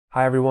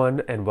Hi,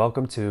 everyone, and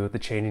welcome to the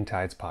Changing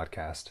Tides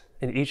podcast.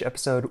 In each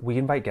episode, we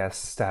invite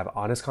guests to have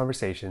honest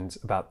conversations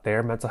about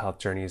their mental health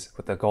journeys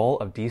with the goal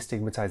of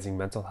destigmatizing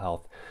mental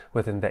health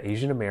within the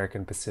Asian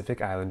American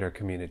Pacific Islander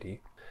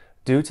community.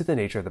 Due to the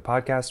nature of the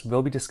podcast,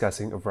 we'll be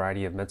discussing a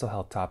variety of mental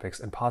health topics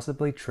and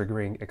possibly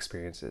triggering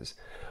experiences.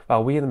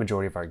 While we and the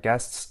majority of our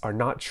guests are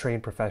not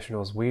trained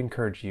professionals, we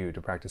encourage you to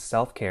practice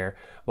self-care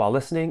while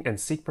listening and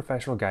seek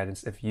professional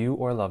guidance if you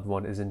or a loved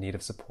one is in need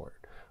of support.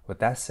 With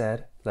that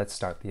said, let's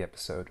start the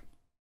episode.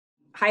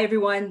 Hi,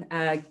 everyone.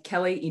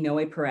 Kelly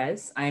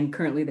Inouye-Perez. I'm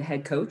currently the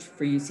head coach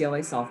for UCLA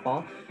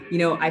softball.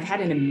 I've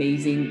had an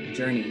amazing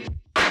journey.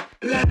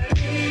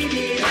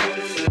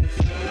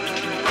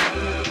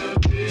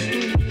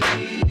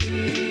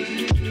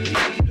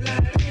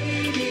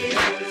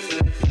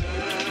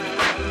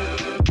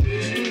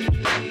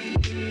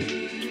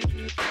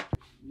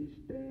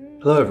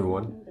 Hello,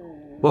 everyone.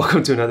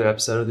 Welcome to another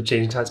episode of the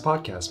Changing Tides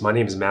podcast. My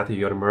name is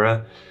Matthew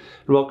Yonemura,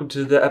 and welcome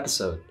to the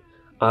episode.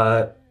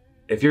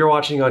 If you're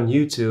watching on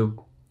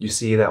YouTube, you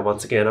see that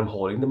once again I'm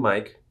holding the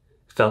mic.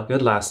 Felt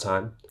good last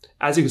time.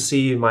 As you can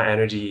see, my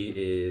energy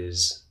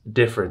is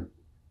different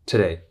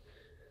today.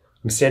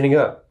 I'm standing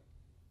up.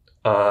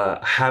 I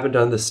haven't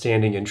done the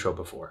standing intro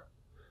before.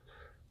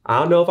 I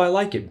don't know if I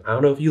like it. I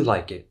don't know if you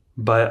like it.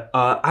 But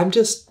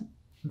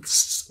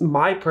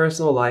my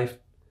personal life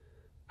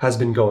has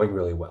been going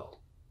really well.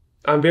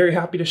 I'm very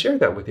happy to share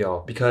that with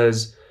y'all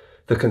because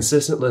the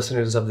consistent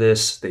listeners of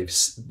this,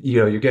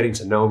 you're getting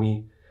to know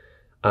me.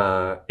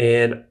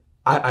 And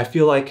I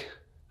feel like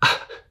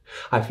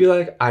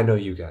I know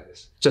you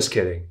guys. Just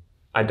kidding.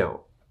 I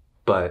don't.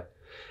 But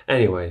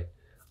anyway,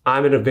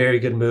 I'm in a very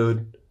good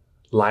mood.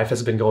 Life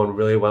has been going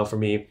really well for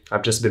me.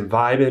 I've just been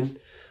vibing.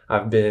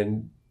 I've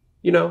been,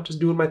 just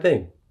doing my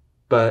thing.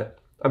 But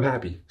I'm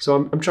happy. So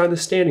I'm trying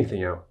this standing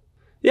thing out.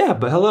 Yeah,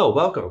 but hello,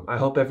 welcome. I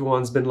hope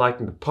everyone's been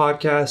liking the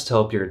podcast.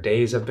 Hope your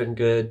days have been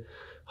good.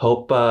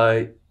 Hope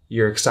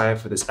you're excited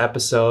for this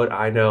episode.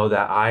 I know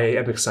that I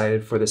am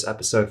excited for this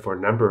episode for a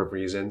number of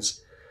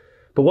reasons,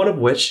 but one of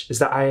which is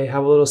that I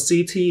have a little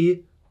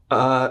CT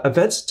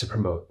events to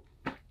promote.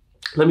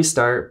 Let me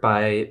start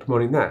by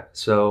promoting that.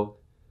 So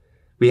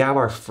we have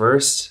our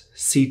first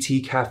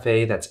CT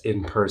cafe that's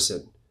in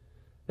person,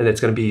 and it's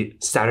going to be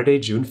Saturday,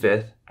 June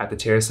 5th at the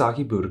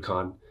Terasaki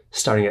Budokan,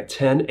 starting at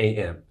 10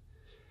 a.m.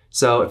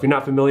 So if you're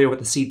not familiar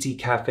with the CT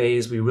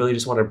cafes, we really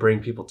just want to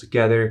bring people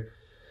together,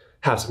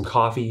 have some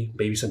coffee,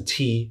 maybe some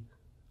tea,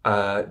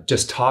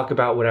 just talk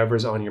about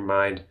whatever's on your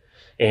mind.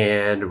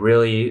 And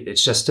really,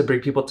 it's just to bring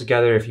people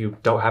together if you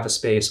don't have a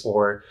space,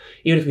 or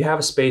even if you have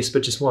a space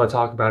but just want to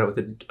talk about it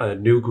with a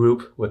new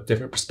group with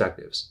different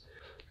perspectives.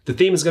 The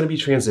theme is going to be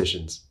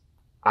transitions.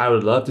 I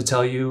would love to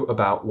tell you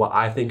about what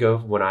I think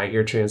of when I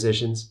hear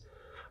transitions,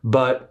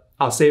 but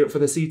I'll save it for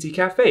the CT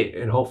Cafe,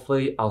 and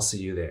hopefully I'll see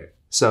you there.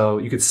 So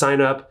you could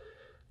sign up.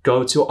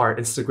 Go to our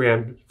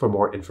Instagram for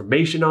more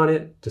information on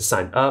it to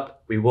sign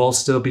up. We will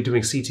still be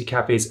doing CT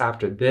cafes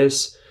after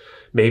this,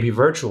 maybe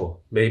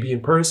virtual, maybe in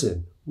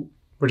person.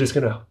 We're just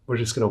gonna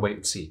wait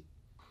and see.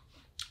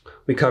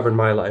 We covered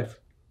my life.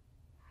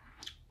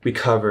 We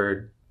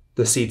covered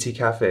the CT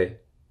cafe.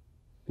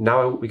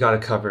 Now we gotta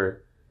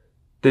cover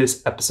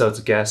this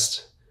episode's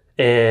guest.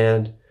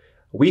 And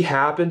we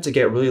happened to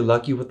get really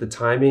lucky with the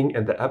timing,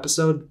 and the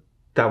episode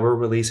that we're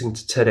releasing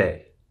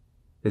today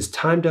is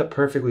timed up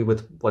perfectly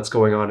with what's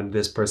going on in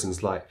this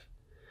person's life.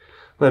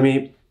 Let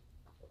me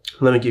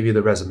give you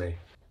the resume.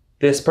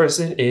 This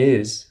person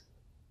is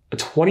a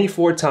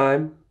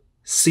 24-time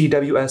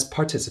CWS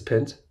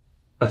participant,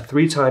 a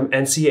 3-time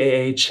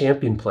NCAA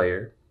champion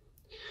player,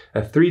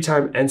 a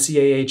 3-time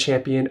NCAA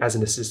champion as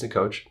an assistant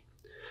coach,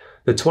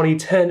 the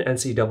 2010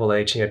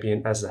 NCAA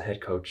champion as the head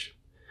coach,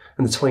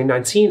 and the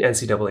 2019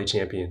 NCAA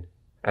champion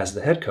as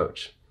the head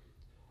coach.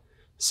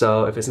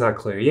 So if it's not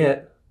clear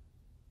yet,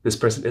 this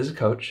person is a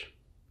coach.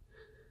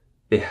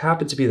 They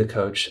happen to be the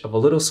coach of a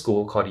little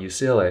school called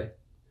UCLA.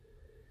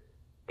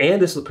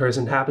 And this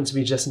person happened to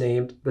be just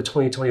named the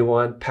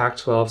 2021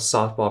 Pac-12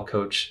 softball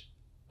coach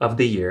of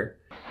the year.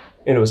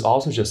 And it was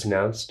also just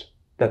announced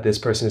that this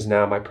person is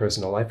now my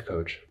personal life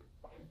coach.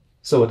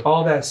 So with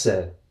all that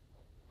said,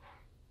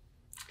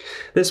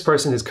 this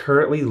person is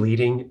currently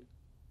leading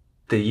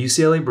the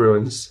UCLA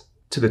Bruins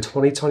to the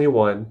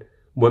 2021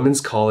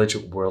 Women's College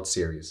World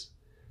Series.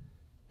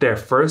 Their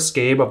first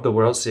game of the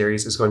World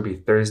Series is going to be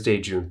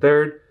Thursday, June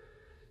 3rd.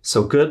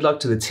 So good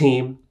luck to the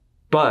team.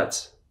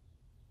 But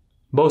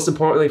most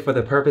importantly, for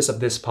the purpose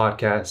of this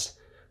podcast,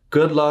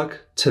 good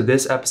luck to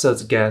this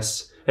episode's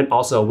guests. And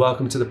also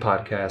welcome to the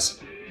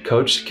podcast,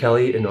 Coach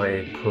Kelly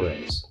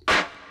Inouye-Perez.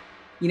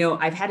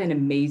 I've had an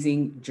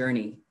amazing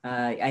journey.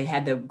 I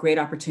had the great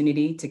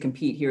opportunity to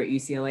compete here at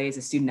UCLA as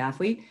a student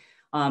athlete.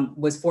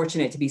 Was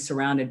fortunate to be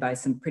surrounded by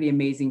some pretty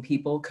amazing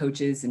people,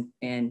 coaches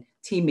and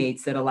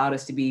teammates that allowed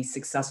us to be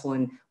successful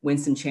and win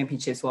some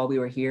championships while we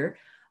were here.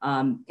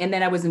 And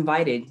then I was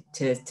invited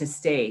to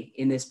stay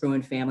in this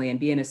Bruin family and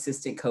be an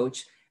assistant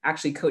coach,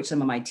 actually coach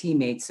some of my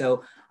teammates.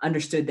 So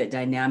understood that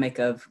dynamic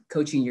of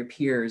coaching your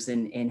peers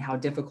and how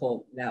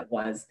difficult that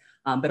was,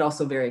 but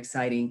also very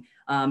exciting.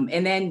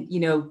 And then,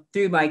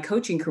 through my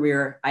coaching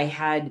career, I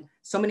had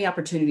so many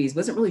opportunities,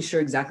 wasn't really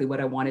sure exactly what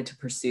I wanted to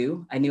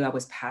pursue. I knew I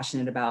was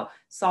passionate about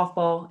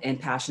softball and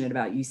passionate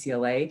about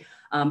UCLA,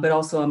 but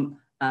also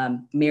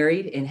I'm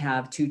married and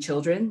have 2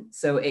 children.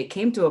 So it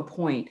came to a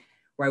point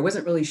where I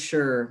wasn't really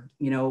sure,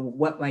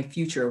 what my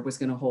future was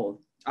going to hold.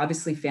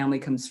 Obviously, family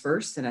comes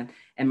first, and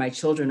my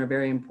children are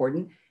very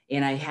important.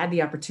 And I had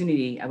the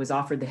opportunity, I was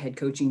offered the head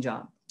coaching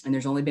job. And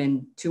there's only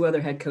been 2 other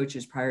head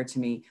coaches prior to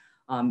me.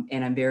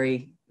 And I'm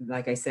very,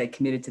 like I said,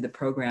 committed to the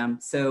program.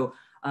 So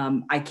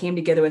I came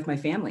together with my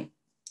family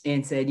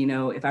and said,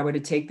 if I were to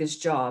take this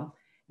job,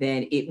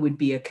 then it would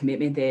be a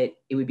commitment that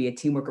it would be a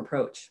teamwork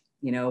approach.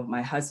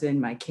 My husband,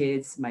 my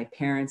kids, my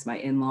parents, my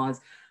in-laws,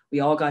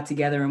 we all got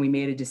together and we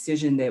made a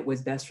decision that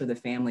was best for the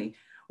family,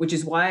 which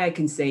is why I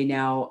can say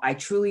now I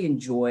truly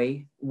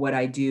enjoy what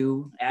I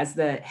do as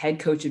the head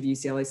coach of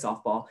UCLA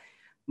softball.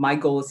 My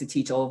goal is to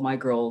teach all of my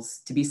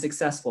girls to be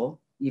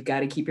successful. You've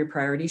got to keep your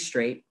priorities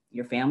straight.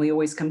 Your family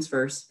always comes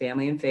first,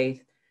 family and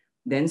faith,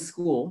 then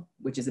school,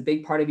 which is a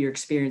big part of your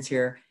experience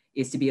here,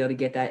 is to be able to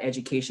get that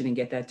education and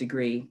get that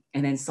degree.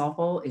 And then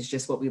softball is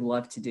just what we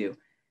love to do.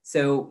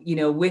 So,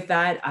 with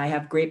that, I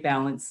have great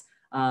balance.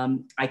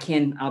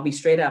 I'll be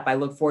straight up. I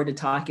look forward to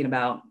talking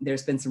about,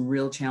 there's been some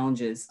real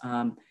challenges,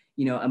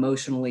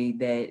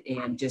 emotionally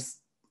and just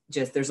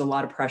there's a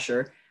lot of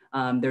pressure.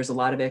 There's a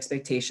lot of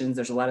expectations.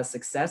 There's a lot of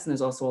success, and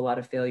there's also a lot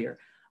of failure.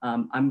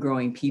 I'm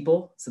growing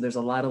people, so there's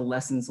a lot of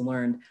lessons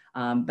learned.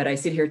 But I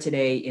sit here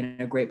today in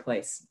a great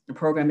place. The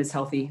program is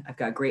healthy. I've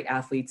got great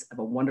athletes. I have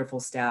a wonderful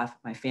staff.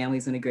 My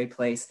family's in a great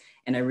place.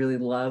 And I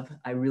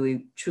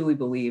really truly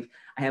believe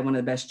I have one of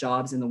the best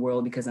jobs in the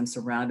world because I'm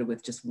surrounded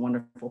with just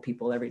wonderful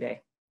people every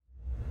day.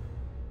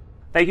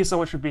 Thank you so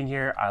much for being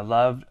here. I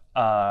loved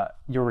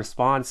your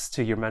response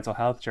to your mental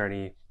health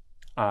journey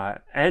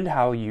and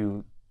how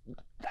you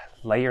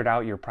layered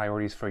out your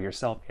priorities for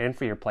yourself and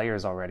for your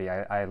players already.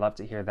 I love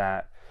to hear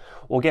that.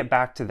 We'll get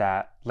back to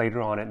that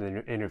later on in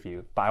the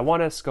interview, but I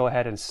want us to go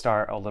ahead and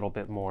start a little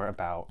bit more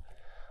about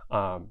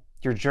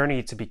your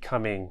journey to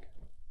becoming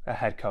a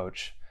head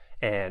coach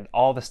and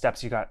all the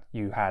steps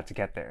you had to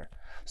get there.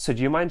 So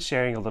do you mind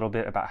sharing a little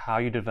bit about how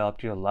you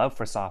developed your love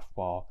for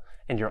softball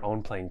and your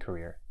own playing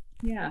career?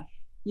 Yeah,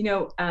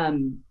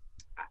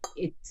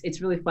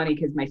 it's really funny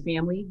because my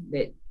family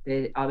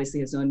that obviously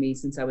has known me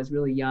since I was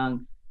really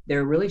young,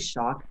 they're really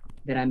shocked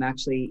that I'm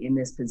actually in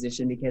this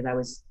position because I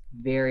was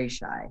very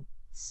shy,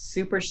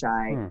 super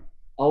shy,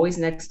 always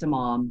next to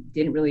mom,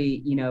 didn't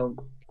really,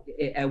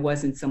 I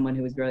wasn't someone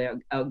who was very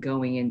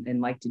outgoing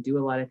and liked to do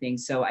a lot of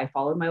things. So I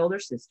followed my older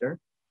sister,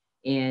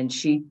 and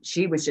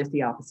she was just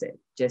the opposite,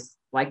 just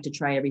liked to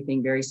try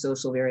everything, very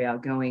social, very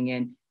outgoing.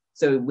 And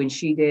so when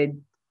she did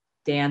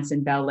dance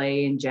and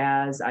ballet and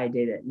jazz, I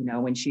did it.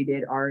 When she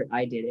did art,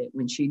 I did it.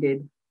 When she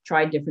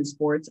tried different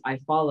sports, I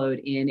followed.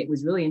 And it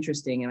was really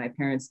interesting. And my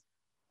parents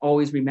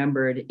always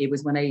remembered it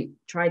was when I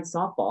tried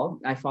softball,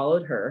 I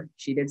followed her.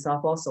 She did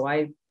softball, so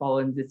I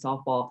followed and did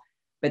softball.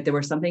 But there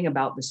was something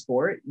about the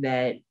sport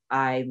that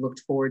I looked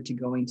forward to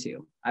going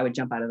to. I would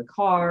jump out of the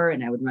car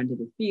and I would run to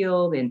the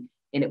field. And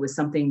it was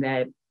something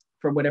that,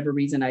 for whatever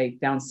reason, I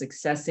found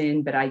success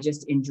in, but I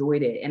just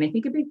enjoyed it. And I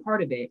think a big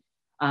part of it,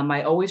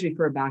 I always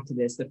refer back to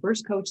this. The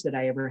first coach that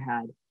I ever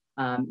had,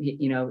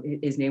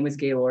 his name was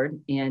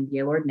Gaylord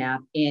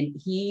Knapp, and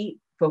he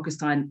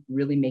focused on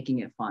really making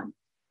it fun.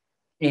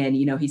 And,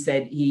 he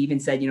even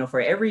said,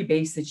 for every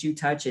base that you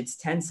touch, it's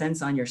 10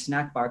 cents on your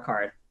snack bar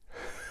card.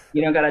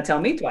 You don't got to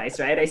tell me twice,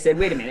 right? I said,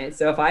 wait a minute.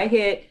 So if I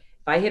hit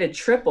a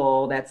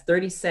triple, that's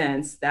 30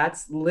 cents.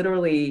 That's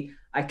literally,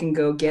 I can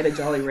go get a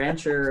Jolly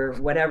Rancher or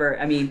whatever.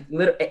 I mean,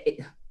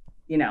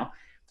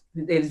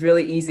 it was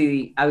really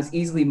easy. I was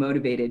easily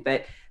motivated.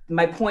 But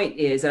my point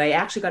is that I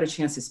actually got a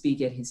chance to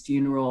speak at his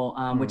funeral,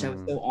 which I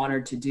was so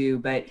honored to do.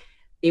 But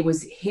it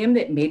was him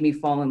that made me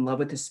fall in love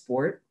with the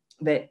sport,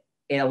 that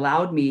it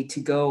allowed me to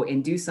go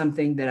and do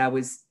something that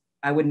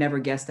I would never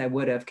guessed I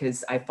would have,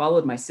 because I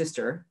followed my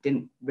sister,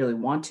 didn't really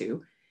want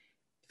to,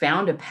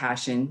 found a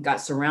passion,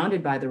 got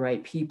surrounded by the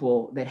right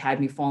people that had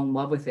me fall in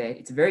love with it.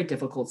 It's a very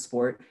difficult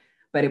sport,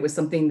 but it was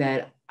something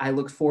that I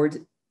looked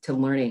forward to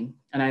learning,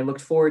 and I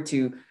looked forward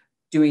to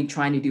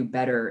trying to do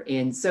better.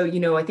 And so,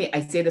 I think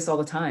I say this all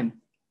the time,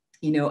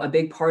 a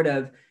big part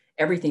of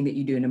everything that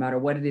you do, no matter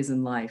what it is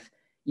in life,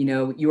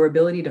 your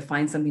ability to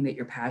find something that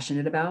you're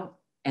passionate about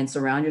and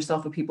surround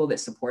yourself with people that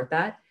support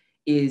that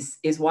is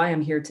why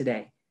I'm here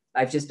today.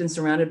 I've just been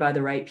surrounded by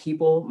the right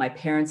people. My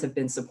parents have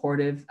been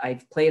supportive.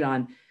 I've played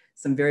on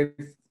some very,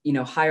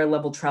 higher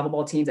level travel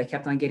ball teams. I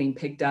kept on getting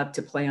picked up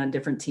to play on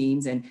different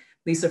teams. And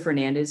Lisa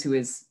Fernandez, who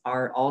is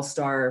our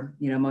all-star,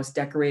 most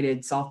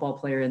decorated softball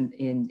player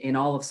in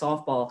all of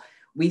softball,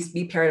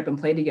 we paired up and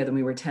played together when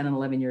we were 10 and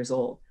 11 years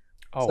old.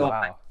 Oh, so,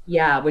 wow.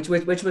 Yeah, which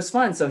was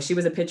fun. So she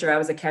was a pitcher, I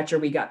was a catcher.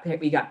 We got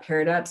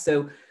paired up.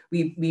 So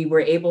we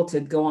were able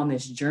to go on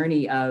this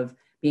journey of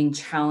being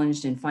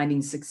challenged and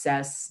finding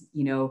success,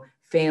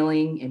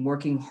 failing and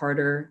working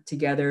harder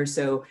together.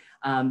 So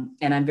And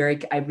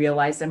I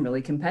realized I'm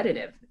really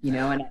competitive,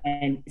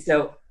 and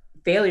so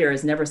failure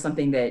is never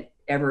something that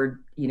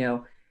ever,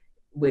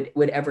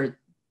 would ever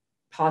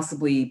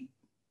possibly,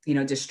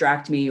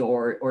 distract me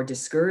or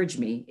discourage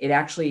me. It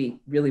actually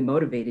really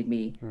motivated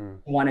me to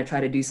want to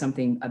try to do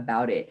something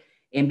about it.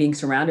 And being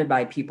surrounded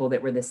by people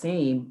that were the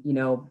same,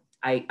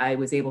 I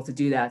was able to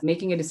do that.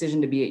 Making a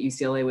decision to be at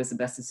UCLA was the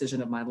best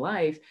decision of my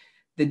life.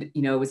 It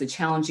was a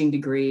challenging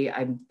degree.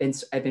 I've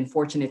been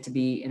fortunate to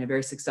be in a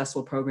very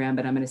successful program,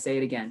 but I'm going to say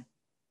it again.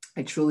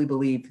 I truly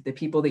believe the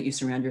people that you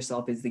surround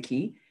yourself is the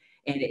key.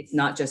 And it's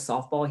not just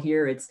softball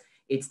here. It's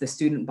the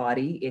student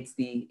body.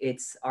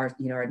 It's our,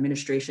 our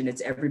administration.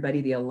 It's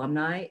everybody, the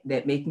alumni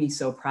that make me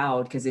so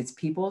proud, because it's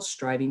people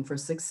striving for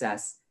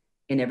success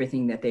in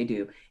everything that they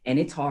do. And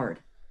it's hard.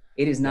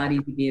 It is not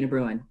easy being a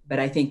Bruin, but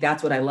I think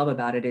that's what I love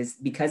about it, is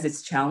because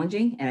it's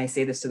challenging. And I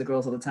say this to the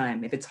girls all the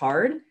time. If it's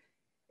hard,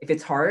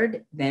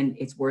 then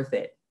it's worth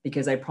it,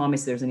 because I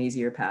promise there's an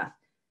easier path.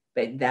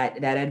 But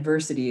that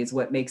adversity is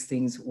what makes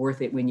things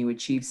worth it when you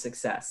achieve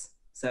success.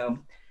 So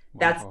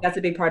that's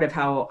a big part of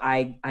how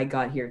I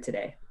got here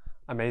today.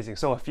 Amazing.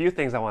 So a few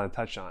things I want to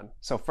touch on.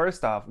 So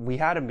first off, we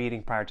had a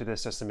meeting prior to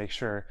this just to make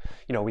sure,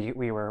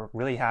 we were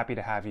really happy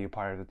to have you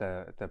part of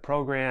the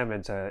program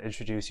and to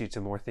introduce you to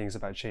more things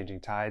about changing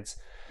tides.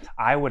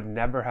 I would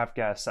never have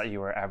guessed that you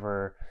were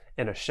ever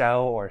in a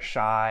shell or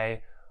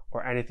shy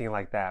or anything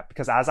like that.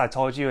 Because as I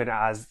told you, and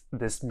as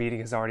this meeting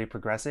is already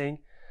progressing,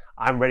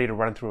 I'm ready to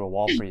run through a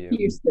wall for you.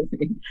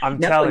 I'm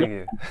telling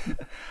you.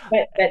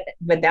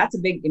 But that's a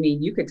big,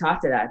 you could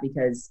talk to that,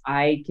 because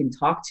I can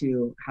talk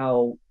to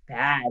how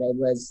bad I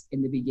was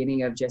in the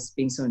beginning of just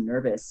being so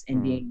nervous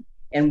and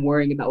and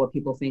worrying about what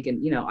people think.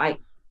 And,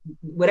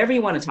 whatever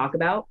you want to talk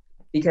about,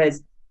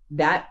 because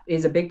that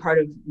is a big part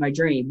of my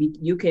journey.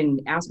 You can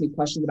ask me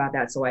questions about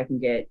that so I can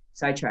get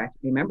sidetracked.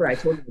 Remember, I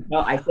told you,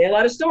 I say a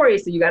lot of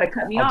stories, so you got to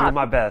cut me off.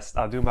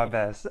 I'll do my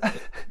best.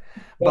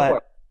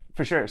 But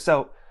for sure.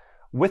 So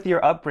with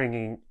your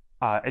upbringing,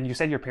 and you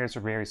said your parents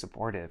were very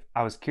supportive,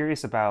 I was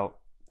curious about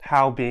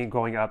how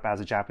growing up as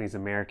a Japanese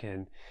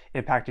American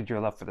impacted your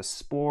love for the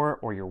sport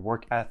or your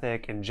work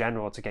ethic in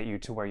general to get you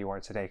to where you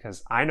are today.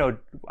 Because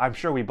I'm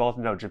sure we both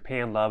know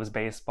Japan loves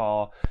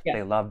baseball. Yeah.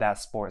 They love that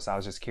sport. So I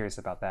was just curious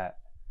about that.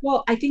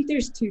 Well, I think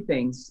there's two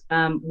things.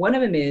 One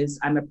of them is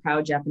I'm a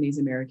proud Japanese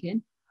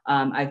American.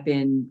 I've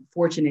been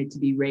fortunate to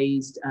be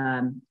raised,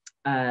 two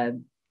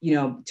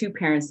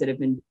parents that have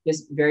been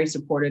just very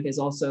supportive, has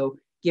also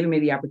given me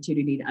the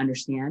opportunity to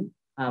understand,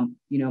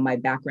 my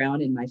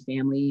background and my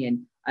family, and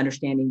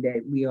understanding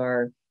that we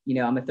are,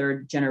 I'm a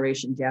third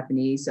generation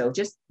Japanese. So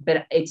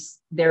but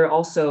they're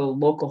also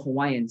local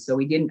Hawaiians.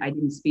 So I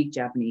didn't speak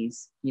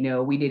Japanese.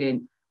 We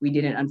didn't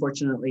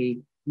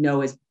unfortunately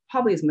know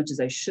probably as much as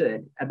I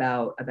should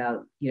about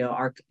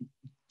our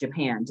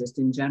Japan just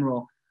in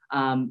general.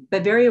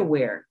 But very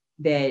aware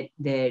that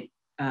the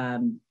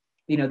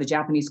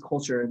Japanese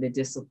culture, the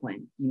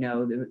discipline,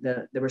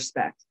 the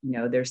respect,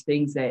 there's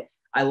things that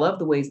I love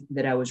the ways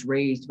that I was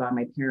raised by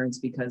my parents,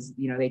 because,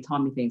 they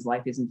taught me things.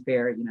 Life isn't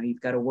fair. You've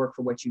got to work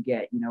for what you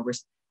get,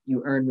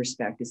 you earn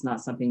respect. It's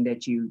not something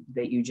that you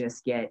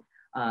just get,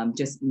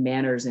 just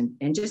manners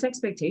and just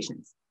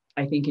expectations,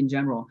 I think, in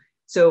general.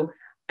 So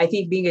I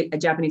think being a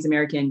Japanese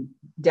American,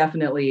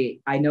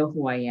 definitely, I know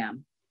who I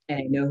am, and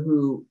I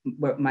know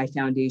what my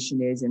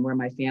foundation is and where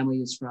my family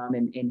is from,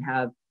 and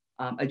have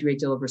a great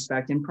deal of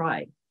respect and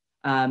pride.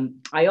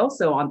 I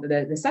also,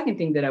 the second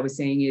thing that I was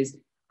saying is,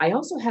 I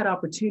also had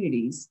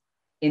opportunities,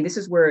 and this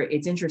is where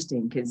it's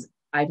interesting, because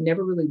I've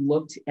never really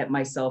looked at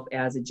myself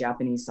as a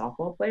Japanese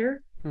softball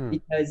player,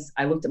 because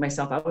I looked at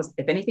myself,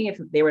 if anything, if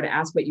they were to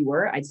ask what you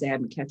were, I'd say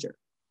I'm a catcher.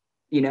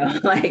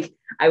 Like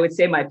I would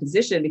say my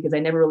position, because I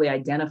never really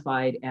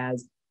identified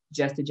as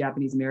just a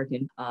Japanese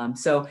American.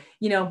 So,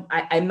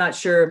 I'm not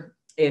sure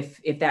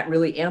if that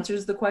really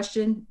answers the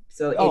question.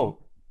 So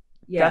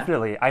yeah.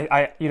 Definitely.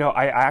 I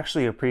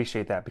actually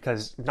appreciate that,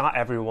 because not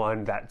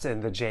everyone that's in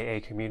the JA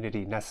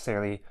community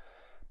necessarily,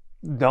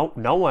 no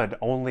one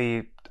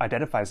only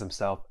identifies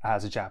themselves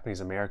as a Japanese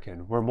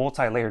American. We're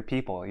multi-layered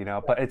people,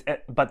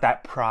 but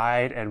that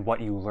pride and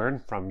what you learn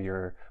from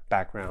your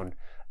background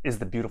is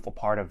the beautiful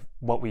part of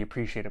what we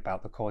appreciate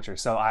about the culture.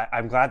 So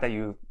I'm glad that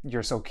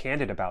you're so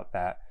candid about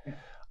that.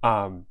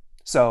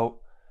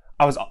 So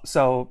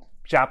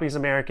Japanese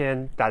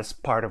American, that's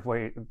part of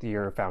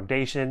your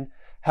foundation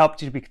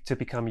helped you to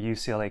become a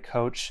UCLA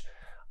coach.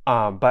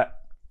 But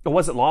it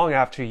wasn't long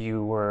after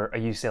you were a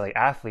UCLA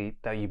athlete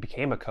that you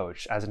became a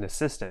coach as an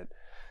assistant.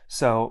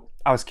 So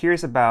I was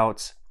curious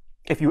about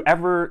if you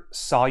ever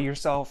saw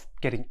yourself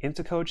getting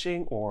into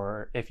coaching,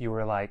 or if you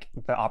were like,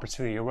 the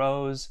opportunity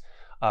arose,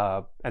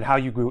 and how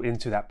you grew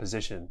into that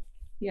position.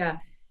 Yeah,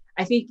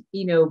 I think,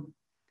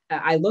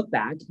 I look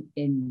back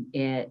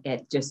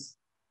at just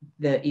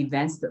the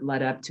events that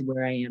led up to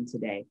where I am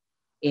today.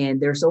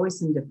 And there's always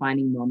some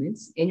defining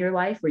moments in your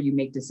life where you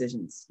make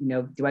decisions.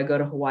 Do I go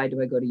to Hawaii?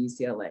 Do I go to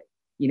UCLA?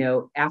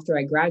 After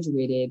I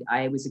graduated,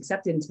 I was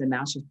accepted into the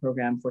master's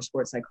program for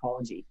sports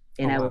psychology.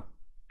 And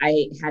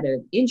I had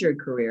an injured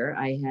career.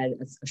 I had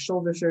a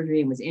shoulder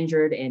surgery and was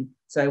injured. And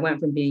so I went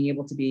from being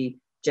able to be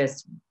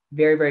just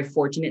very, very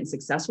fortunate and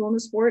successful in the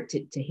sport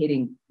to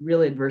hitting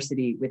real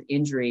adversity with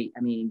injury.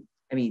 I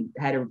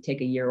had to take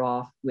a year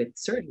off with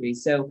surgery.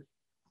 So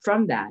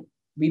from that,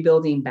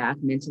 rebuilding back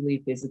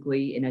mentally,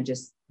 physically, and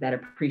just that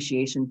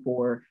appreciation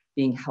for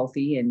being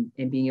healthy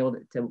and being able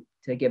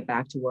to get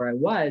back to where I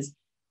was,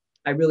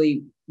 I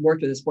really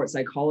worked with a sports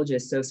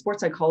psychologist. So sports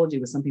psychology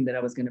was something that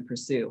I was going to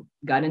pursue.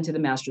 Got into the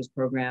master's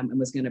program and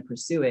was going to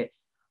pursue it.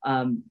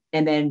 And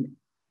then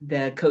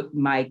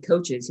my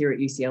coaches here at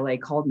UCLA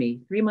called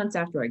me 3 months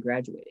after I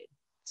graduated.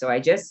 So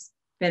I just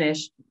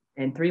finished,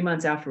 and 3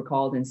 months after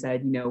called and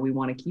said, we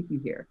want to keep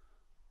you here.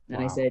 And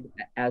wow. I said,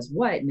 as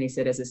what? And they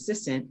said, as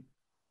assistant.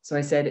 So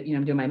I said,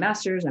 I'm doing my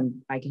master's.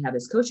 I can have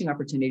this coaching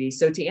opportunity.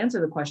 So to answer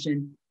the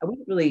question,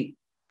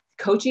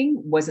 coaching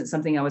wasn't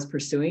something I was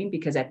pursuing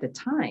because at the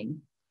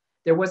time,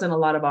 there wasn't a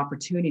lot of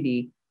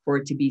opportunity for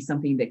it to be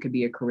something that could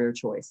be a career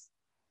choice.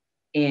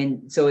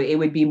 And so it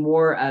would be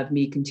more of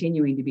me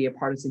continuing to be a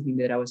part of something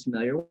that I was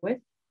familiar with,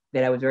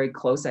 that I was very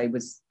close. I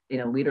was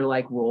in a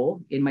leader-like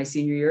role in my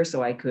senior year,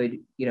 so I could,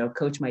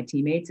 coach my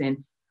teammates.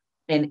 And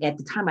at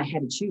the time I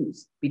had to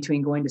choose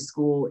between going to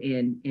school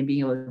and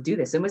being able to do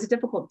this. It was a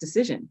difficult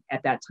decision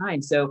at that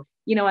time. So,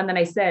 and then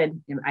I said,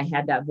 I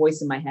had that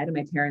voice in my head, and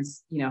my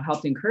parents,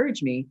 helped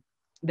encourage me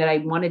that I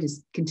wanted to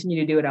continue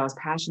to do what I was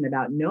passionate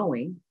about,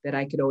 knowing that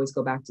I could always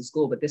go back to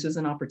school. But this was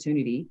an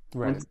opportunity,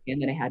 right, once again,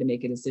 that I had to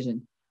make a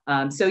decision.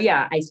 So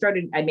yeah, I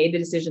made the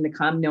decision to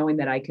come knowing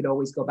that I could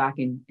always go back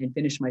and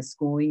finish my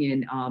schooling.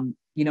 And,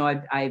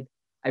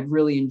 I've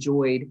really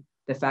enjoyed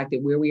the fact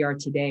that where we are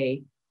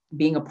today,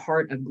 being a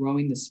part of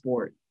growing the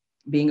sport,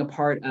 being a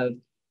part of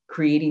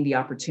creating the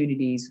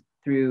opportunities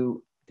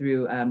through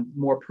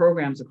more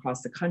programs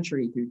across the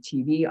country, through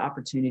TV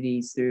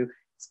opportunities, through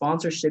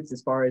sponsorships,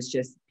 as far as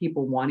just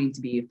people wanting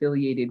to be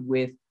affiliated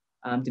with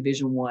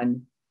Division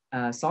I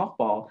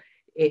softball.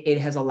 It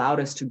has allowed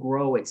us to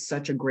grow at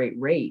such a great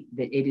rate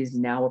that it is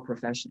now a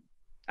profession.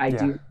 I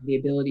do have the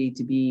ability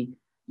to be,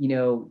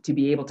 to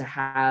be able to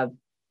have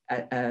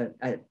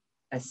a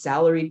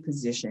salaried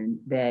position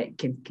that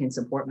can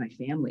support my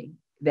family.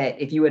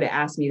 That if you would have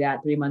asked me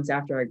that 3 months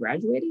after I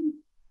graduated,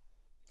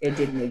 it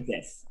didn't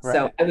exist. Right.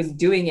 So I was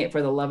doing it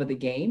for the love of the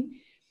game.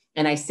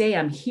 And I say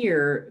I'm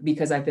here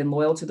because I've been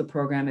loyal to the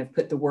program, have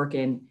put the work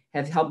in,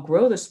 have helped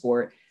grow the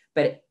sport.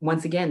 But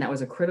once again, that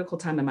was a critical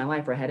time in my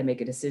life where I had to make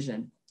a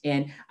decision.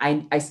 And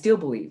I still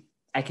believe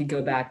I could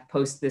go back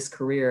post this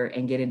career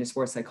and get into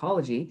sports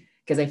psychology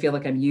because I feel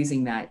like I'm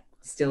using that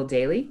still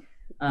daily.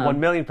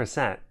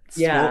 1,000,000%.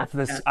 Yeah,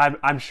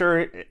 I'm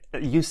sure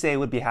UCLA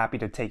would be happy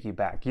to take you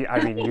back.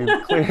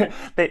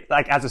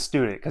 As a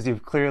student, because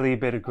you've clearly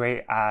been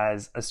great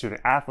as a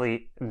student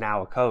athlete,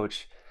 now a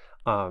coach.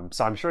 So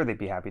I'm sure they'd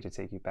be happy to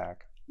take you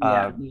back.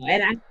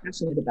 And I'm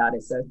passionate about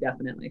it, so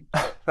definitely.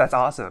 That's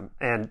awesome.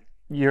 And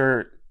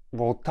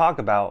we'll talk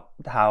about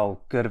how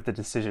good of the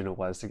decision it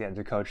was to get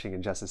into coaching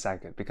in just a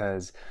second,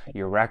 because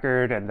your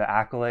record and the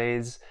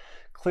accolades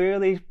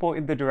clearly point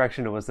in the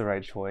direction it was the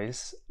right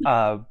choice.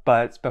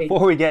 But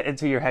before we get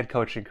into your head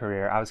coaching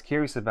career, I was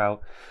curious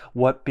about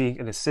what being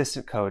an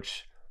assistant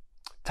coach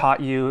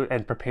taught you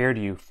and prepared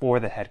you for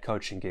the head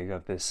coaching gig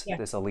of this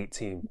elite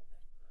team.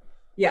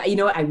 Yeah,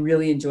 I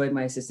really enjoyed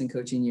my assistant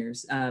coaching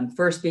years.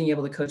 First, being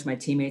able to coach my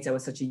teammates. I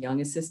was such a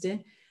young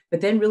assistant,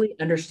 but then really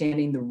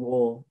understanding the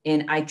role.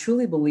 And I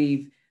truly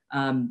believe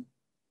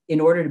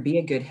in order to be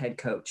a good head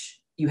coach,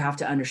 you have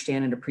to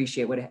understand and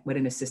appreciate what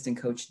an assistant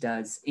coach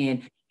does.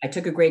 And I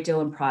took a great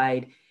deal of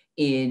pride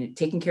in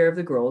taking care of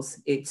the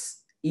girls.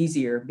 It's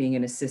easier being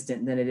an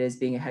assistant than it is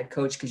being a head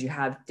coach because you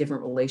have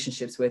different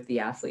relationships with the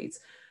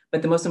athletes.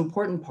 But the most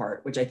important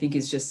part, which I think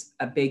is just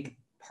a big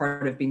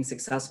part of being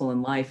successful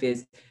in life,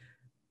 is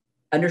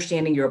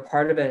understanding you're a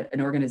part of an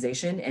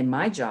organization. And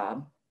my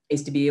job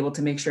is to be able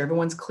to make sure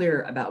everyone's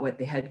clear about what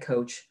the head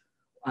coach's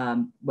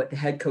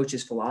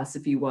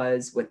philosophy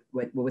was, what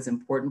was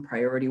important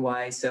priority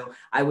wise. So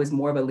I was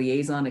more of a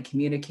liaison, a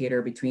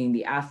communicator between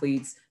the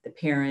athletes, the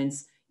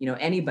parents,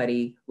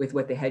 anybody with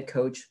what the head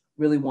coach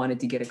really wanted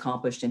to get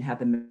accomplished and have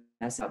the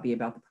message be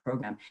about the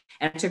program.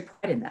 And I took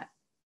pride in that,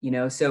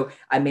 so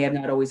I may have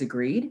not always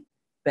agreed,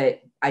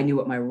 but I knew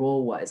what my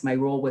role was. My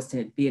role was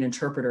to be an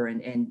interpreter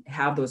and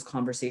have those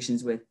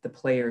conversations with the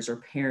players or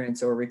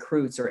parents or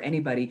recruits or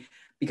anybody,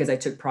 because I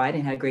took pride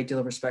and had a great deal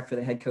of respect for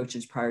the head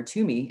coaches prior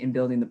to me in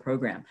building the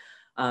program.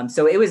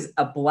 So it was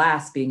a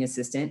blast being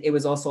assistant. It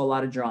was also a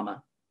lot of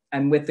drama.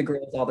 I'm with the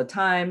girls all the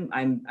time.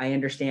 I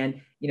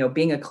understand,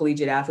 being a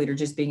collegiate athlete or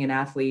just being an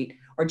athlete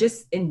or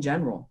just in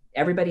general,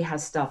 everybody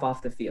has stuff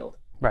off the field.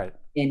 Right.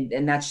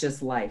 And that's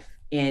just life.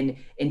 And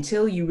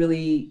until you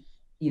really,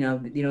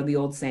 the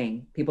old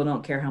saying, people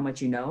don't care how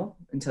much you know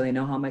until they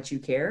know how much you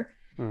care.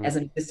 As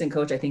an assistant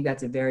coach, I think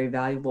that's a very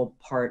valuable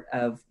part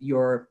of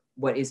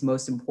what is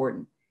most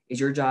important is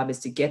your job is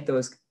to get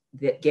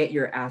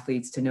your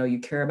athletes to know you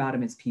care about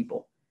them as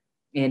people.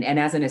 And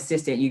as an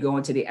assistant, you go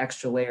into the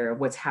extra layer of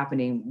what's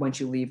happening once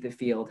you leave the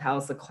field.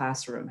 How's the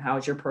classroom?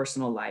 How's your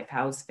personal life?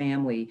 How's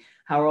family?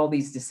 How are all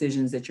these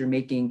decisions that you're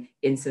making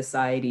in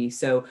society?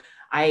 So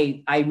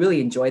I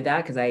really enjoyed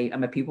that because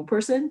I'm a people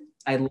person.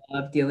 I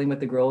love dealing with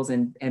the girls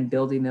and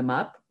building them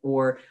up,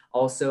 or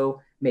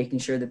also making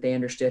sure that they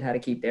understood how to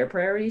keep their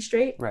priorities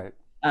straight. Right.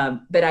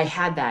 But I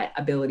had that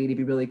ability to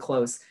be really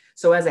close.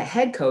 So as a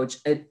head coach,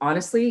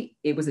 honestly,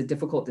 it was a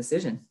difficult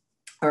decision,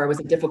 or it was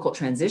a difficult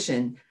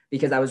transition,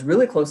 because I was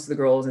really close to the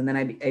girls, and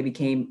then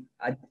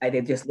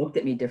they just looked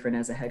at me different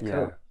as a head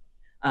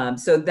coach.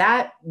 So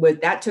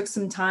that took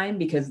some time,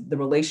 because the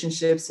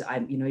relationships,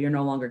 you're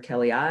no longer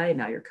Kelly I,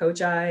 now you're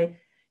Coach I.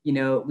 I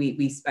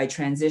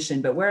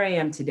transitioned, but where I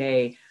am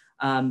today,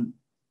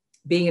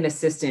 being an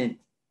assistant,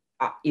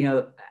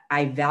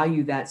 I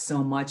value that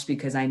so much,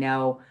 because I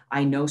know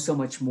so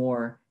much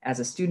more as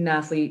a student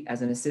athlete,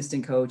 as an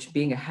assistant coach.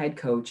 Being a head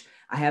coach,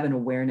 I have an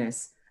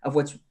awareness of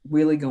what's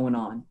really going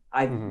on.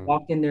 I've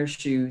walked in their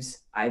shoes.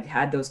 I've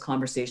had those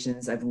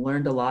conversations. I've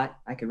learned a lot.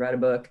 I could write a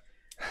book,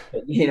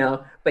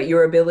 but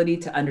your ability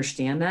to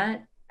understand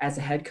that as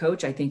a head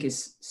coach, I think,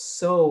 is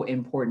so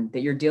important,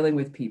 that you're dealing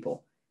with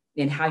people,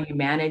 and how you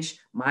manage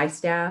my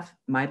staff,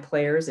 my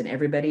players, and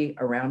everybody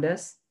around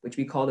us, which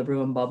we call the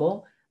Bruin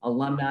bubble,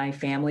 alumni,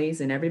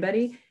 families, and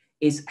everybody,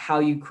 is how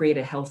you create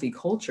a healthy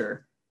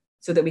culture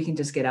so that we can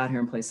just get out here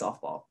and play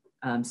softball.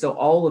 So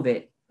all of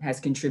it has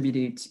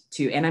contributed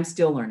to, and I'm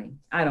still learning.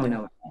 I don't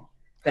know it all,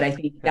 but I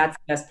think that's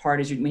the best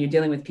part, is when you're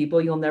dealing with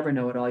people, you'll never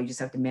know it all. You just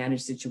have to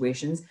manage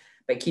situations,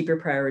 but keep your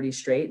priorities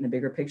straight in the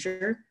bigger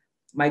picture.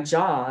 My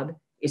job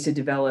is to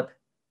develop,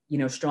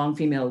 strong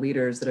female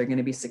leaders that are going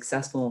to be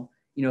successful,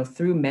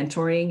 through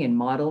mentoring and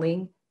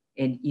modeling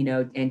and,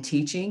 and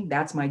teaching.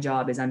 That's my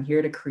job. Is I'm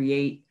here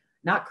to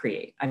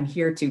I'm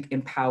here to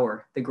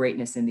empower the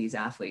greatness in these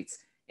athletes.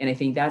 And I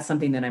think that's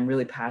something that I'm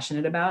really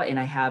passionate about. And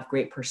I have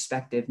great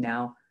perspective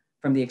now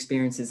from the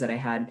experiences that I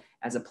had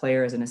as a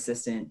player, as an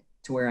assistant,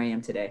 to where I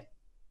am today.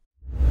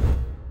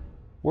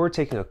 We're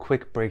taking a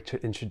quick break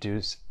to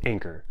introduce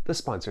Anchor, the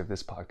sponsor of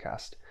this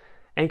podcast.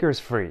 Anchor is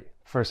free,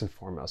 first and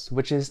foremost,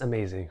 which is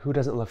amazing. Who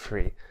doesn't love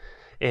free?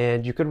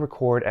 And you can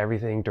record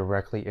everything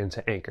directly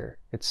into Anchor.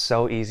 It's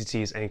so easy to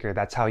use Anchor.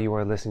 That's how you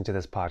are listening to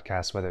this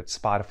podcast, whether it's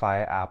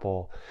Spotify,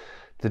 Apple,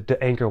 the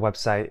Anchor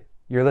website.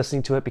 You're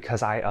listening to it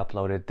because I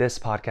uploaded this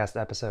podcast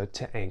episode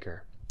to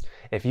Anchor.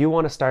 If you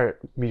want to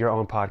start your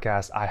own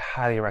podcast, I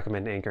highly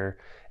recommend Anchor.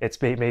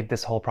 It's made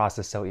this whole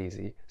process so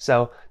easy.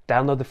 So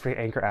download the free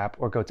Anchor app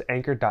or go to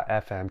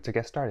anchor.fm to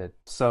get started.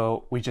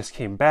 So we just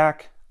came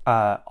back.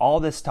 All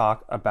this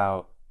talk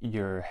about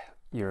your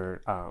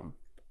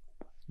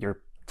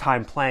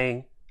time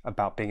playing,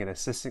 about being an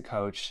assistant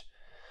coach,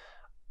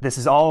 this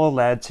is all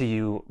led to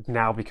you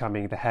now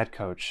becoming the head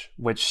coach,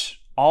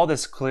 which all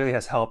this clearly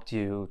has helped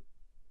you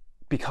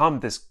become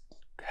this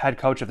head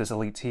coach of this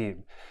elite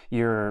team.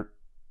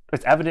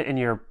 It's evident in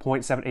your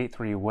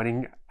 .783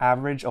 winning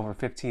average over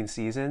 15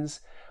 seasons,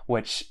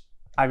 which,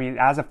 I mean,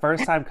 as a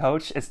first-time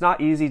coach, it's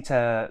not easy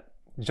to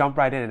jump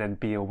right in and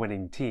be a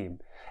winning team.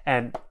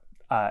 And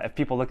if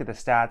people look at the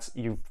stats,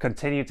 you've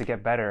continued to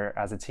get better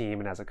as a team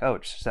and as a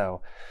coach.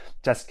 So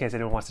just in case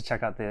anyone wants to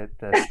check out the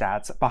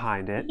stats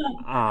behind it.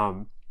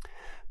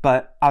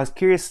 But I was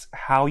curious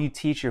how you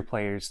teach your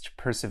players to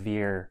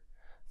persevere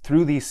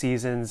through these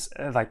seasons,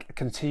 like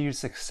continued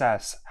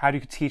success. How do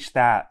you teach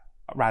that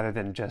rather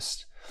than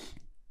just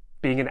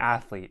being an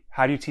athlete?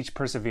 How do you teach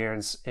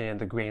perseverance in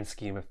the grand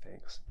scheme of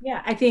things?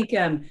 Yeah, I think,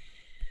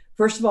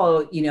 first of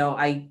all,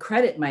 I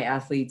credit my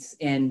athletes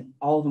and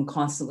all of them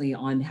constantly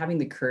on having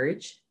the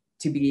courage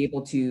to be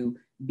able to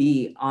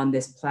be on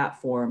this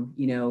platform,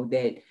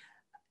 that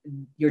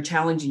you're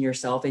challenging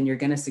yourself and you're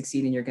going to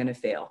succeed and you're going to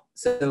fail.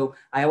 So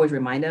I always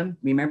remind them,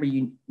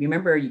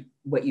 remember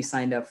what you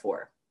signed up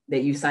for,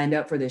 that you signed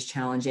up for this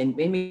challenge. And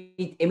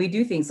we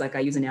do things like, I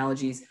use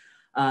analogies,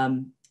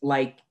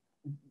 I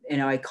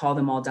call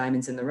them all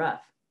diamonds in the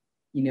rough.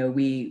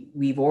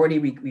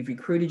 We've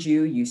recruited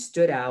you, you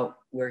stood out,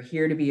 we're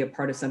here to be a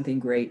part of something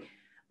great.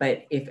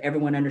 But if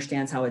everyone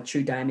understands how a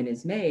true diamond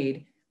is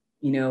made,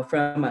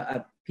 from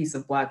a piece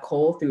of black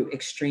coal through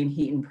extreme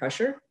heat and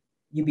pressure,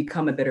 you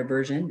become a better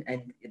version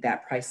and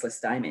that priceless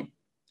diamond.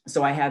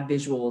 So I have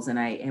visuals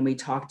and we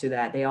talk to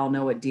that. They all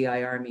know what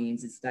DIR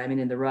means. It's diamond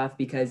in the rough,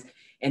 because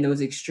in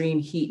those extreme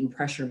heat and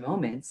pressure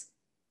moments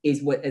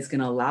is what is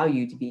going to allow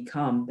you to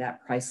become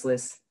that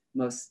priceless,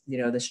 most,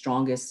 the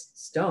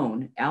strongest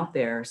stone out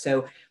there.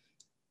 So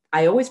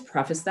I always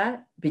preface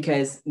that,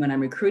 because when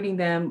I'm recruiting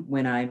them,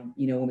 when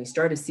we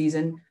start a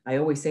season, I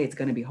always say it's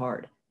going to be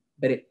hard,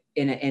 but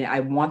and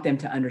I want them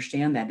to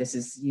understand that this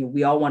is,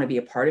 we all want to be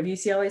a part of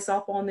UCLA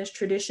softball in this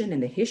tradition,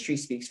 and the history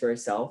speaks for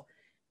itself,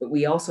 but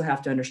we also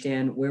have to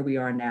understand where we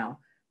are now.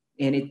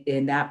 And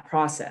in that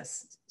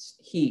process,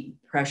 heat,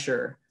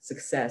 pressure,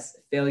 success,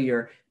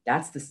 failure,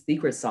 that's the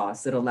secret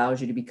sauce that allows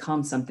you to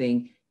become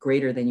something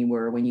greater than you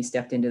were when you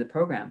stepped into the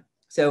program.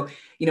 So,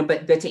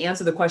 but to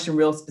answer the question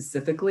real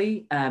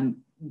specifically,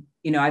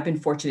 I've been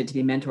fortunate to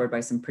be mentored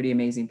by some pretty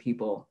amazing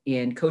people.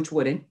 And Coach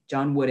Wooden,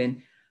 John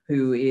Wooden,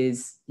 who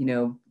is,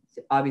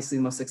 obviously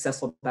the most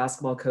successful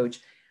basketball coach,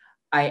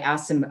 I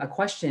asked him a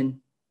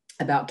question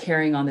about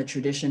carrying on the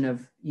tradition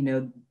of,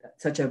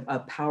 such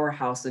a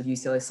powerhouse of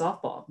UCLA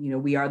softball.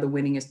 We are the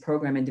winningest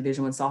program in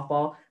Division I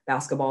softball.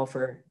 Basketball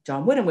for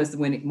John Wooden was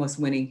the most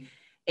winning.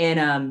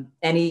 And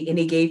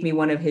he gave me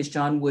one of his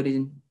John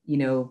Wooden,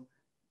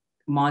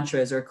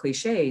 mantras or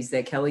cliches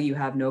that, Kelly, you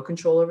have no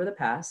control over the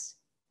past,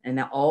 and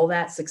that all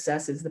that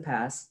success is the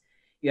past.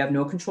 You have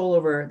no control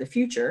over the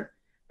future,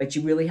 but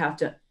you really have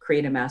to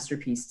create a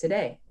masterpiece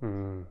today.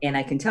 And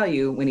I can tell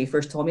you, when he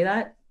first told me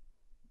that,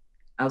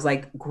 I was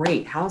like,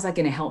 great, how is that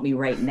going to help me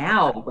right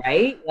now?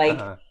 Right? Like,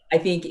 I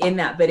think in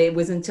that, but it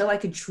was until I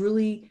could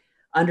truly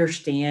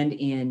understand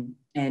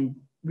and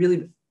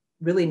really,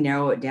 really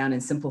narrow it down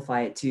and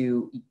simplify it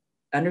to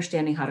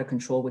understanding how to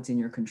control what's in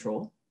your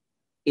control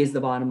is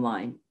the bottom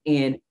line.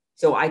 And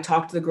so I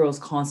talk to the girls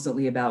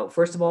constantly about,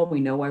 first of all,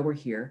 we know why we're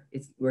here.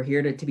 We're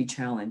here to be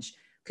challenged,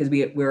 because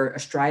we're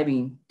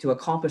striving to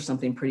accomplish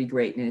something pretty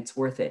great, and it's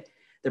worth it.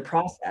 The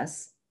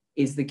process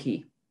is the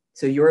key.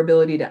 So your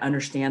ability to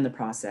understand the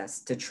process,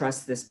 to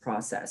trust this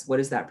process. What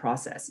is that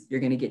process? You're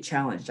going to get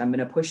challenged. I'm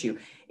going to push you.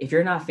 If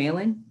you're not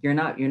failing, you're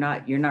not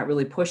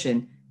really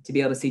pushing to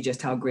be able to see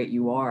just how great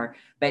you are.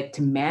 But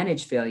to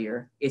manage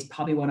failure is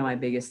probably one of my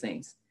biggest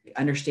things.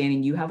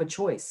 Understanding you have a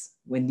choice.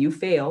 When you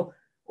fail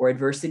or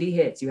adversity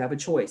hits, you have a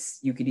choice.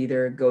 You could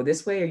either go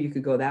this way or you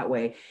could go that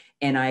way.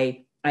 And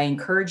I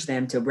encourage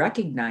them to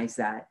recognize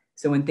that.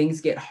 So when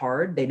things get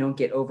hard, they don't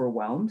get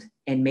overwhelmed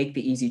and make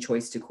the easy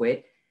choice to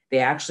quit. They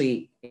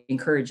actually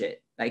encourage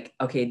it. Like,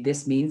 okay,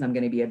 this means I'm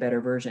going to be a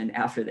better version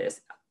after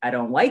this. I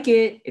don't like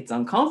it. It's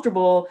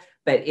uncomfortable,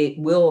 but it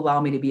will allow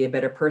me to be a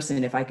better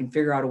person if I can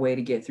figure out a way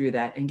to get through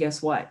that. And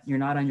guess what? You're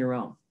not on your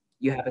own.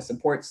 You have a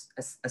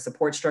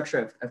support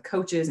structure of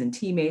coaches and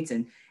teammates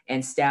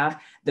and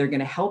staff. They're going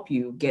to help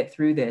you get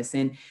through this.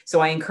 And so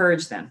I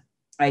encourage them.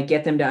 I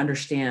get them to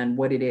understand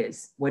what it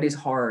is, what is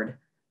hard,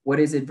 what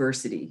is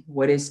adversity,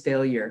 what is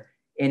failure.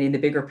 And in the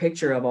bigger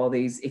picture of all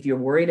these, if you're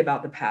worried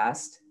about the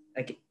past,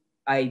 like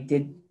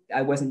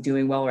I wasn't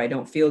doing well, or I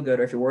don't feel good,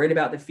 or if you're worried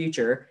about the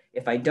future,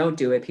 if I don't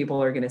do it,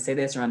 people are going to say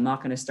this, or I'm not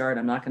going to start,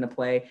 I'm not going to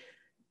play.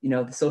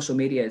 The social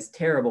media is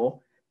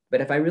terrible.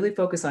 But if I really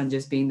focus on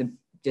just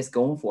just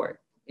going for it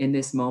in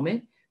this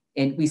moment,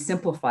 and we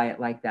simplify it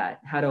like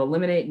that, how to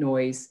eliminate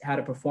noise, how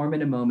to perform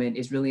in a moment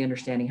is really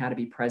understanding how to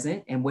be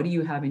present. And what do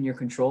you have in your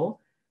control?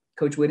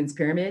 Coach Wooden's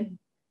pyramid,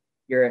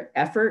 your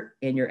effort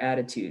and your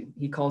attitude.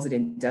 He calls it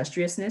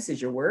industriousness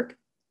is your work,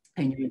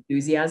 and your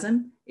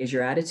enthusiasm is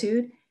your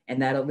attitude.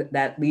 And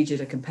that leads you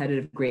to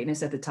competitive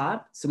greatness at the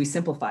top. So we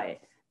simplify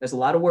it. There's a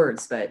lot of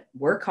words, but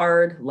work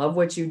hard, love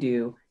what you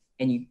do,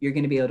 and you're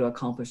going to be able to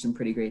accomplish some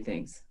pretty great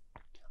things.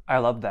 I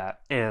love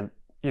that. And,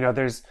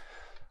 there's,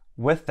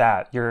 with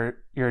that, you're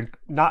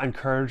not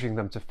encouraging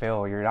them to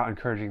fail. You're not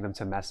encouraging them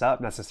to mess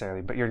up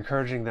necessarily, but you're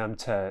encouraging them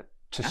to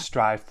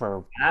strive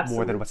for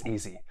more than what's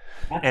easy.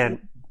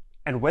 Absolutely.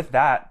 And with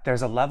that,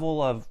 there's a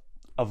level of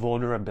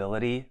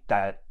vulnerability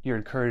that you're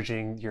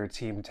encouraging your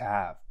team to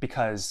have,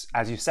 because,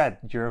 as you said,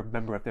 you're a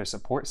member of their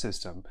support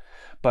system.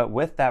 But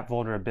with that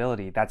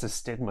vulnerability, that's a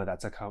stigma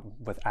that's come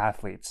with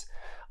athletes.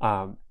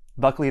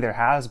 Luckily, there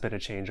has been a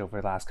change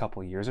over the last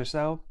couple of years or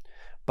so,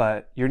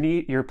 but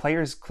your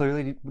players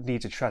clearly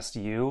need to trust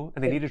you,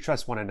 and they need to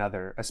trust one